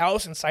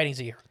 3,000 sightings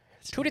a year.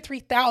 2,000 to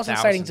 3,000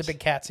 sightings of big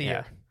cats a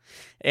year.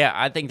 Yeah,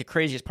 I think the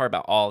craziest part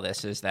about all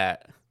this is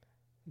that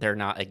they're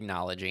not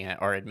acknowledging it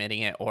or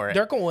admitting it, or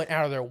they're going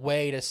out of their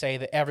way to say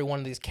that every one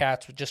of these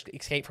cats would just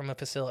escape from a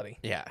facility.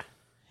 Yeah,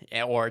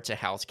 or it's a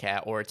house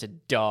cat, or it's a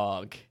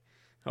dog,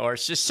 or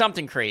it's just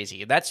something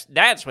crazy. That's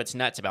what's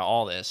nuts about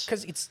all this.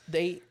 Because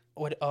they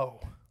would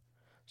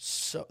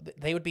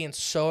be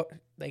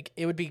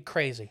it would be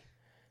crazy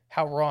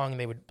how wrong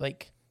they would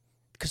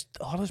because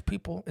all those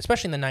people,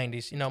 especially in the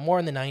 90s, more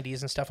in the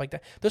 90s and stuff like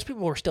that, those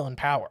people were still in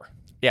power.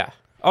 Yeah.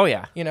 Oh,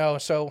 yeah.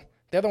 So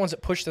they're the ones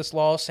that push this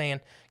law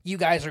saying, you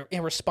guys are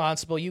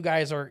irresponsible. You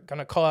guys are going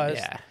to cause.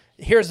 Yeah.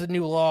 Here's the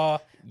new law.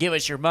 Give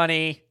us your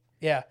money.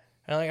 Yeah.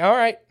 And I'm like, all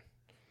right.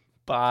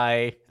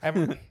 Bye.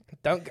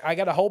 I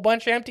got a whole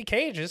bunch of empty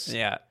cages.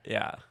 Yeah.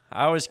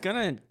 I was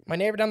gonna. My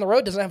neighbor down the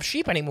road doesn't have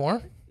sheep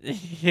anymore.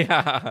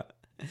 Yeah.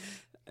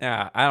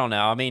 Yeah, I don't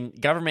know. I mean,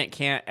 government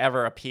can't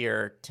ever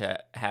appear to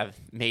have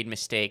made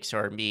mistakes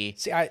or be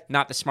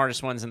not the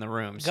smartest ones in the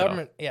room.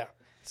 Government, yeah.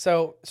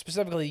 So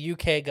specifically, the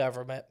UK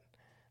government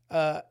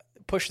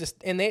pushed this,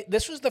 and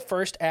this was the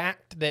first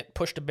act that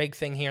pushed a big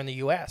thing here in the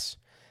US.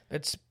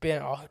 It's been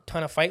a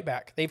ton of fight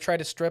back. They've tried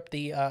to strip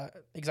the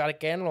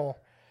exotic animal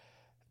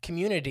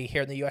community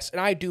here in the U.S., and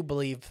I do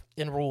believe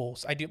in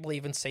rules. I do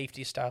believe in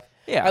safety stuff.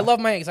 Yeah. I love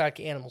my exotic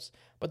animals,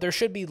 but there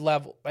should be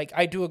level. Like,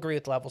 I do agree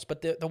with levels,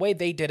 but the way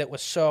they did it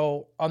was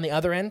so, on the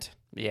other end,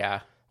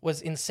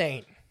 was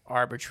insane.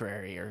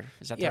 Arbitrary, or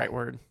is that the right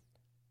word?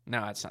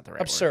 No, it's not the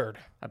right Absurd.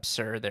 word.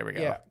 Absurd, there we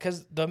go. Yeah,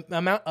 because the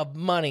amount of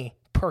money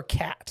per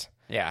cat.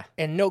 Yeah.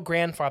 And no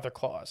grandfather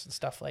clause and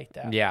stuff like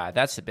that. Yeah,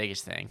 that's the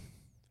biggest thing.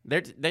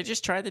 They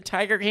just tried to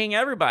Tiger King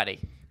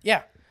everybody.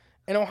 Yeah.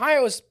 And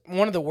Ohio is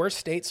one of the worst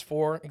states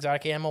for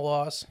exotic animal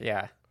laws.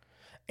 Yeah.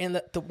 And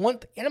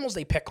the animals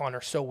they pick on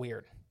are so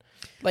weird.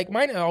 Like,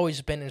 mine have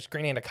always been is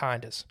green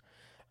anacondas.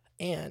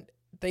 And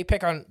they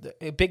pick on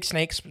big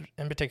snakes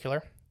in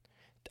particular.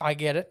 I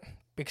get it.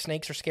 Big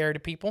snakes are scary to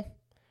people.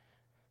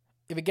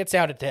 If it gets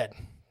out, it's dead.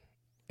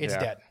 It's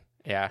dead.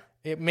 Yeah.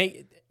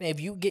 If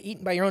you get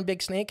eaten by your own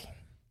big snake.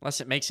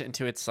 Unless it makes it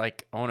into its,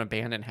 like, own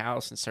abandoned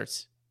house and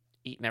starts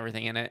eating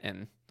everything in it.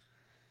 And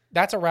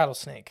that's a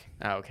rattlesnake.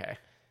 Oh, okay.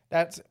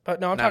 But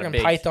no, I'm talking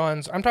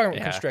pythons. I'm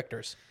talking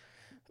constrictors.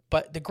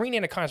 But the green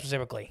anaconda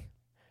specifically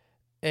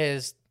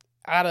is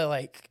out of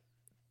like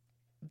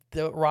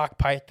the rock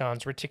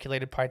pythons,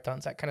 reticulated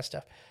pythons, that kind of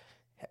stuff,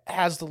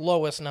 has the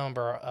lowest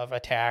number of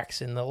attacks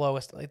and the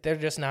lowest. Like, they're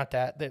just not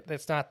that.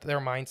 That's not their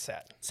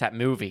mindset. It's that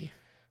movie.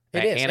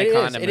 It is.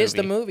 Anaconda movie. It is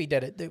the movie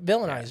did it. They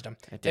villainized them.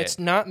 It did. It's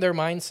not their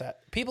mindset.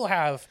 People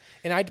have,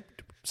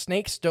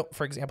 snakes don't,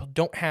 for example,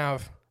 don't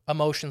have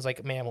emotions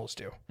like mammals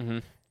do. Mm-hmm.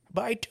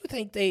 But I do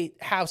think they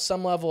have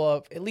some level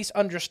of at least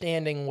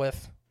understanding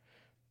with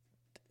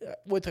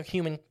a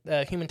human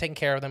taking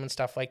care of them and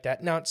stuff like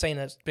that. Not saying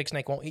that big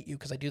snake won't eat you,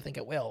 because I do think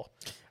it will.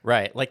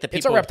 Right, like the people.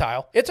 It's a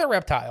reptile. It's a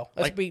reptile.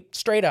 Let's be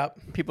straight up.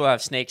 People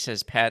have snakes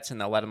as pets,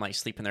 and they'll let them like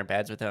sleep in their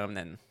beds with them.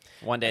 Then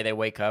one day they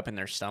wake up in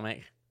their stomach.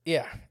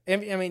 Yeah, I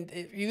mean,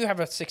 if you have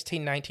a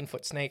 16,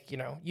 19-foot snake,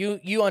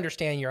 you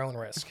understand your own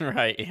risk.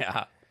 Right.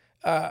 Yeah.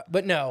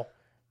 But no,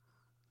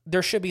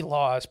 there should be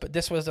laws. But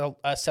this was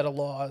a set of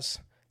laws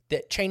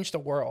that changed the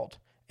world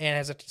and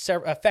has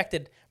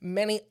affected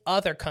many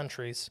other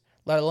countries,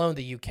 let alone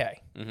the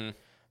UK.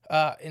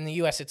 Mm-hmm. In the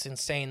US, it's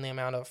insane the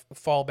amount of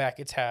fallback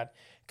it's had,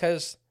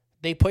 because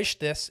they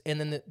pushed this,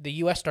 and then the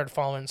US started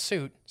following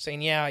suit, saying,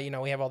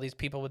 we have all these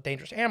people with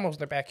dangerous animals in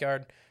their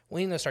backyard.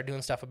 We need to start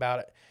doing stuff about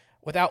it,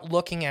 without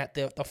looking at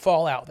the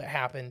fallout that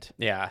happened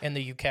in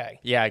the UK.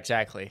 Yeah,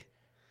 exactly.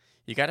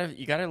 You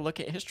gotta look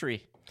at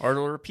history, or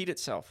it'll repeat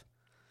itself.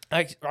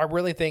 I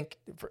really think,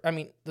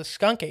 the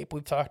skunk ape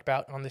we've talked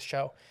about on this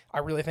show, I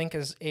really think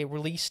is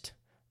released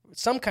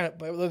some kind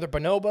of, either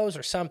bonobos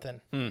or something.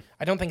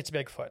 I don't think it's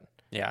Bigfoot.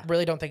 Yeah. I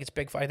really don't think it's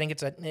Bigfoot. I think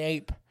it's an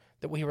ape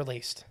that we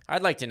released.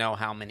 I'd like to know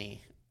how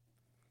many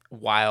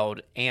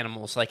wild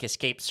animals, like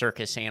escaped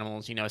circus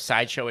animals,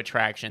 sideshow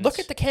attractions. Look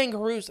at the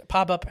kangaroos that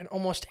pop up in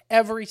almost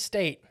every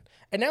state.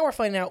 And now we're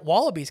finding out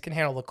wallabies can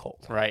handle the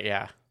cold. Right,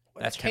 yeah.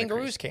 That's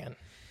kangaroos can.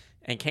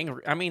 And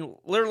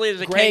literally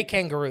there's a gray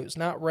kangaroos,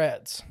 not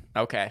reds.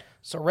 Okay.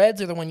 So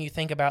reds are the one you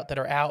think about that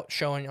are out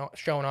showing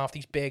off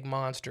these big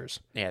monsters.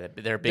 Yeah,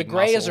 they're big. The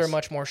grays muscles. are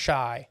much more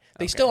shy.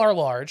 They still are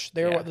large.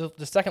 They're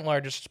the second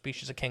largest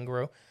species of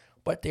kangaroo,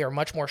 but they are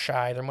much more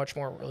shy. They're much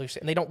more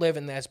elusive, and they don't live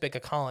in as big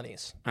of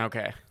colonies.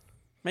 Okay,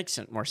 makes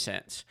more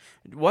sense.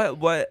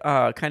 What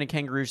kind of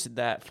kangaroos did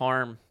that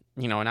farm?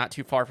 Not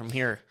too far from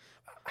here.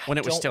 When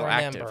it was still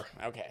active.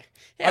 Okay.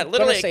 Yeah, I'm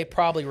going to say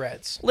probably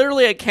reds.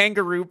 Literally a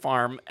kangaroo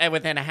farm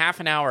within a half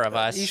an hour of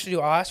us. They used to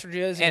do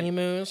ostriches and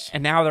emus.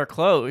 And now they're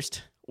closed.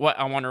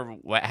 I wonder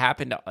what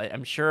happened.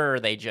 I'm sure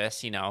they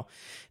just,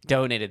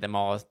 donated them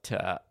all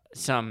to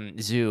some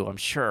zoo. I'm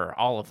sure.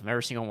 All of them.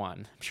 Every single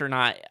one. I'm sure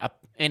not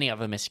any of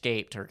them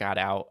escaped or got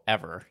out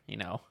ever.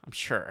 I'm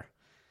sure.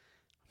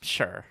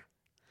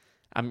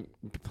 I'm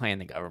playing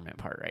the government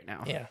part right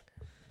now. Yeah.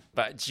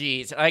 But,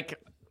 geez,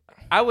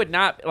 I would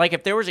not,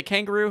 if there was a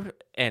kangaroo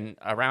and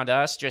around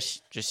us,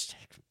 just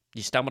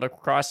you stumbled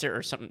across it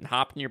or something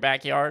hopped in your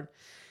backyard,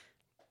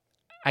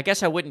 I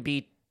guess I wouldn't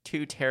be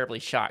too terribly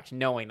shocked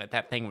knowing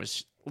that thing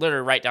was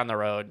literally right down the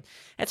road.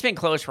 It's been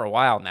closed for a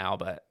while now,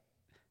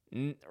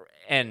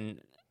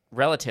 and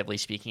relatively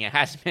speaking, it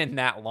hasn't been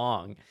that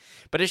long.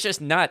 But it's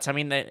just nuts.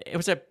 It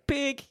was a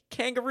big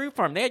kangaroo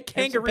farm. They had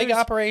kangaroos big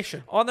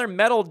operation on their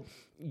metal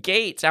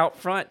gates out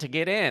front to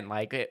get in,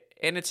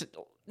 and it's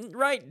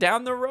right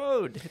down the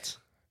road.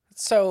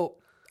 So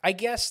I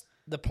guess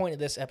the point of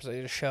this episode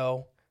is to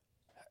show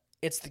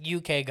it's the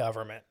UK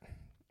government.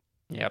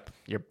 Yep,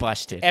 you're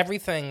busted.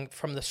 Everything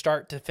from the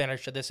start to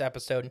finish of this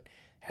episode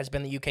has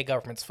been the UK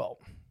government's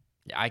fault.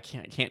 Yeah, I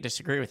can't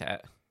disagree with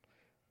that.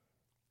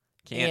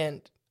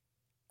 And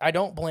I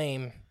don't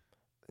blame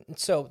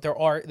So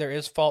there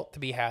is fault to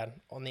be had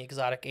on the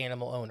exotic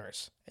animal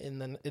owners in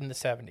the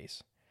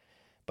 70s.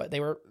 But they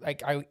were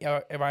like,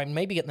 I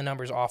may be getting the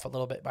numbers off a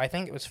little bit, but I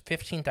think it was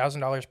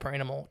 $15,000 per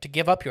animal to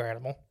give up your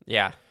animal.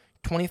 Yeah.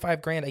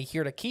 $25,000 a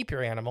year to keep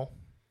your animal.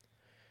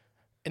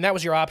 And that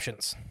was your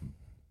options.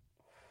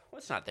 Well,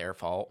 it's not their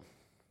fault.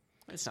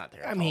 It's not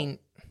their fault. I mean,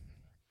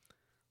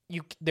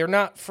 they're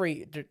not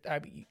free.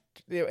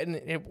 And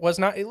it was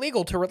not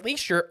illegal to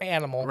release your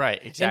animal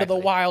into the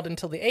wild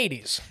until the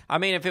 80s. I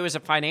mean, if it was a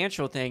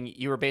financial thing,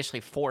 you were basically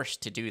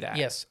forced to do that.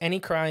 Yes, any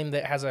crime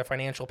that has a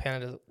financial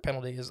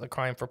penalty is a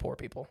crime for poor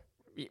people.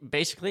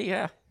 Basically,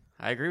 yeah.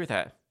 I agree with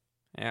that.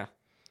 Yeah.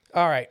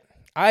 All right.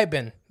 I've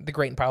been the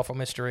great and powerful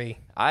Mr. E.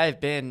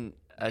 I've been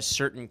a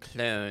certain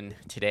clone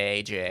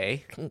today,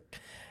 Jay.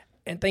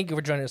 And thank you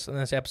for joining us in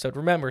this episode.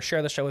 Remember,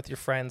 share the show with your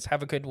friends.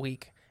 Have a good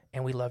week.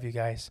 And we love you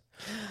guys.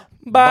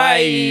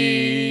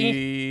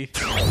 Bye.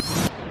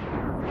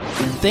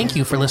 Thank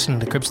you for listening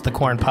to Crips of the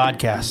Corn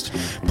podcast.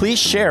 Please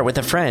share with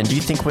a friend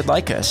you think would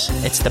like us.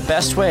 It's the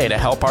best way to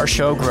help our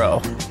show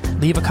grow.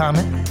 Leave a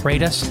comment,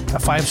 rate us, a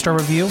 5-star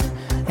review,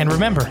 and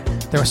remember,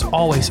 there is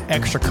always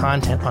extra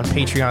content on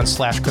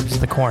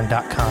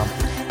Patreon.com/CripsOfTheCorn.com.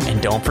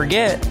 And don't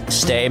forget,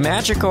 stay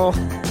magical.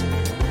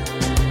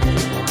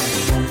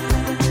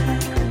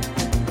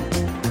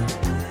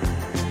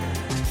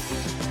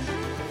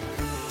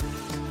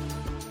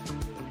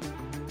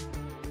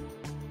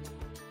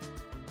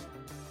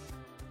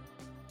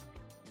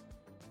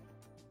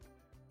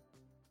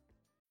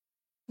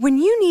 When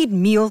you need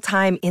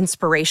mealtime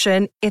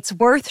inspiration, it's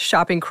worth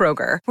shopping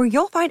Kroger, where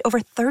you'll find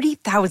over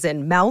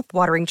 30,000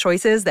 mouth-watering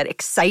choices that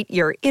excite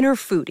your inner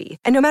foodie.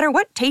 And no matter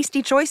what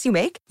tasty choice you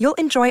make, you'll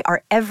enjoy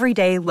our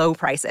everyday low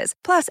prices,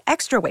 plus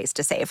extra ways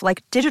to save,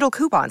 like digital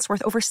coupons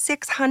worth over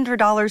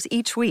 $600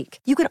 each week.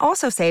 You can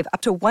also save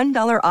up to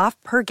 $1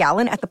 off per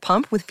gallon at the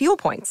pump with fuel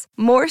points.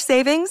 More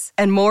savings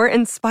and more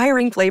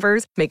inspiring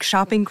flavors make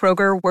shopping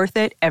Kroger worth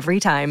it every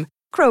time.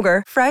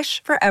 Kroger,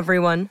 fresh for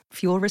everyone.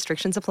 Fuel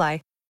restrictions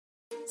apply.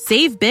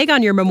 Save big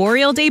on your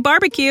Memorial Day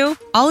barbecue,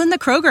 all in the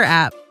Kroger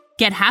app.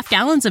 Get half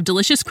gallons of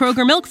delicious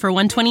Kroger milk for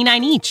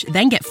 $1.29 each.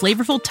 Then get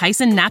flavorful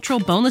Tyson natural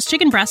boneless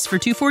chicken breasts for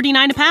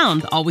 $2.49 a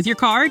pound, all with your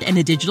card and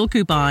a digital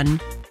coupon.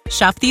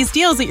 Shop these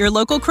deals at your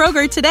local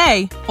Kroger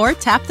today, or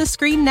tap the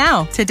screen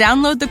now to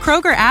download the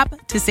Kroger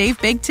app to save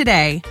big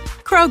today.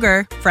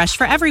 Kroger, fresh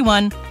for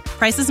everyone.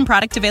 Prices and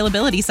product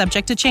availability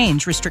subject to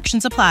change.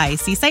 Restrictions apply.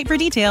 See site for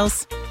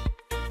details.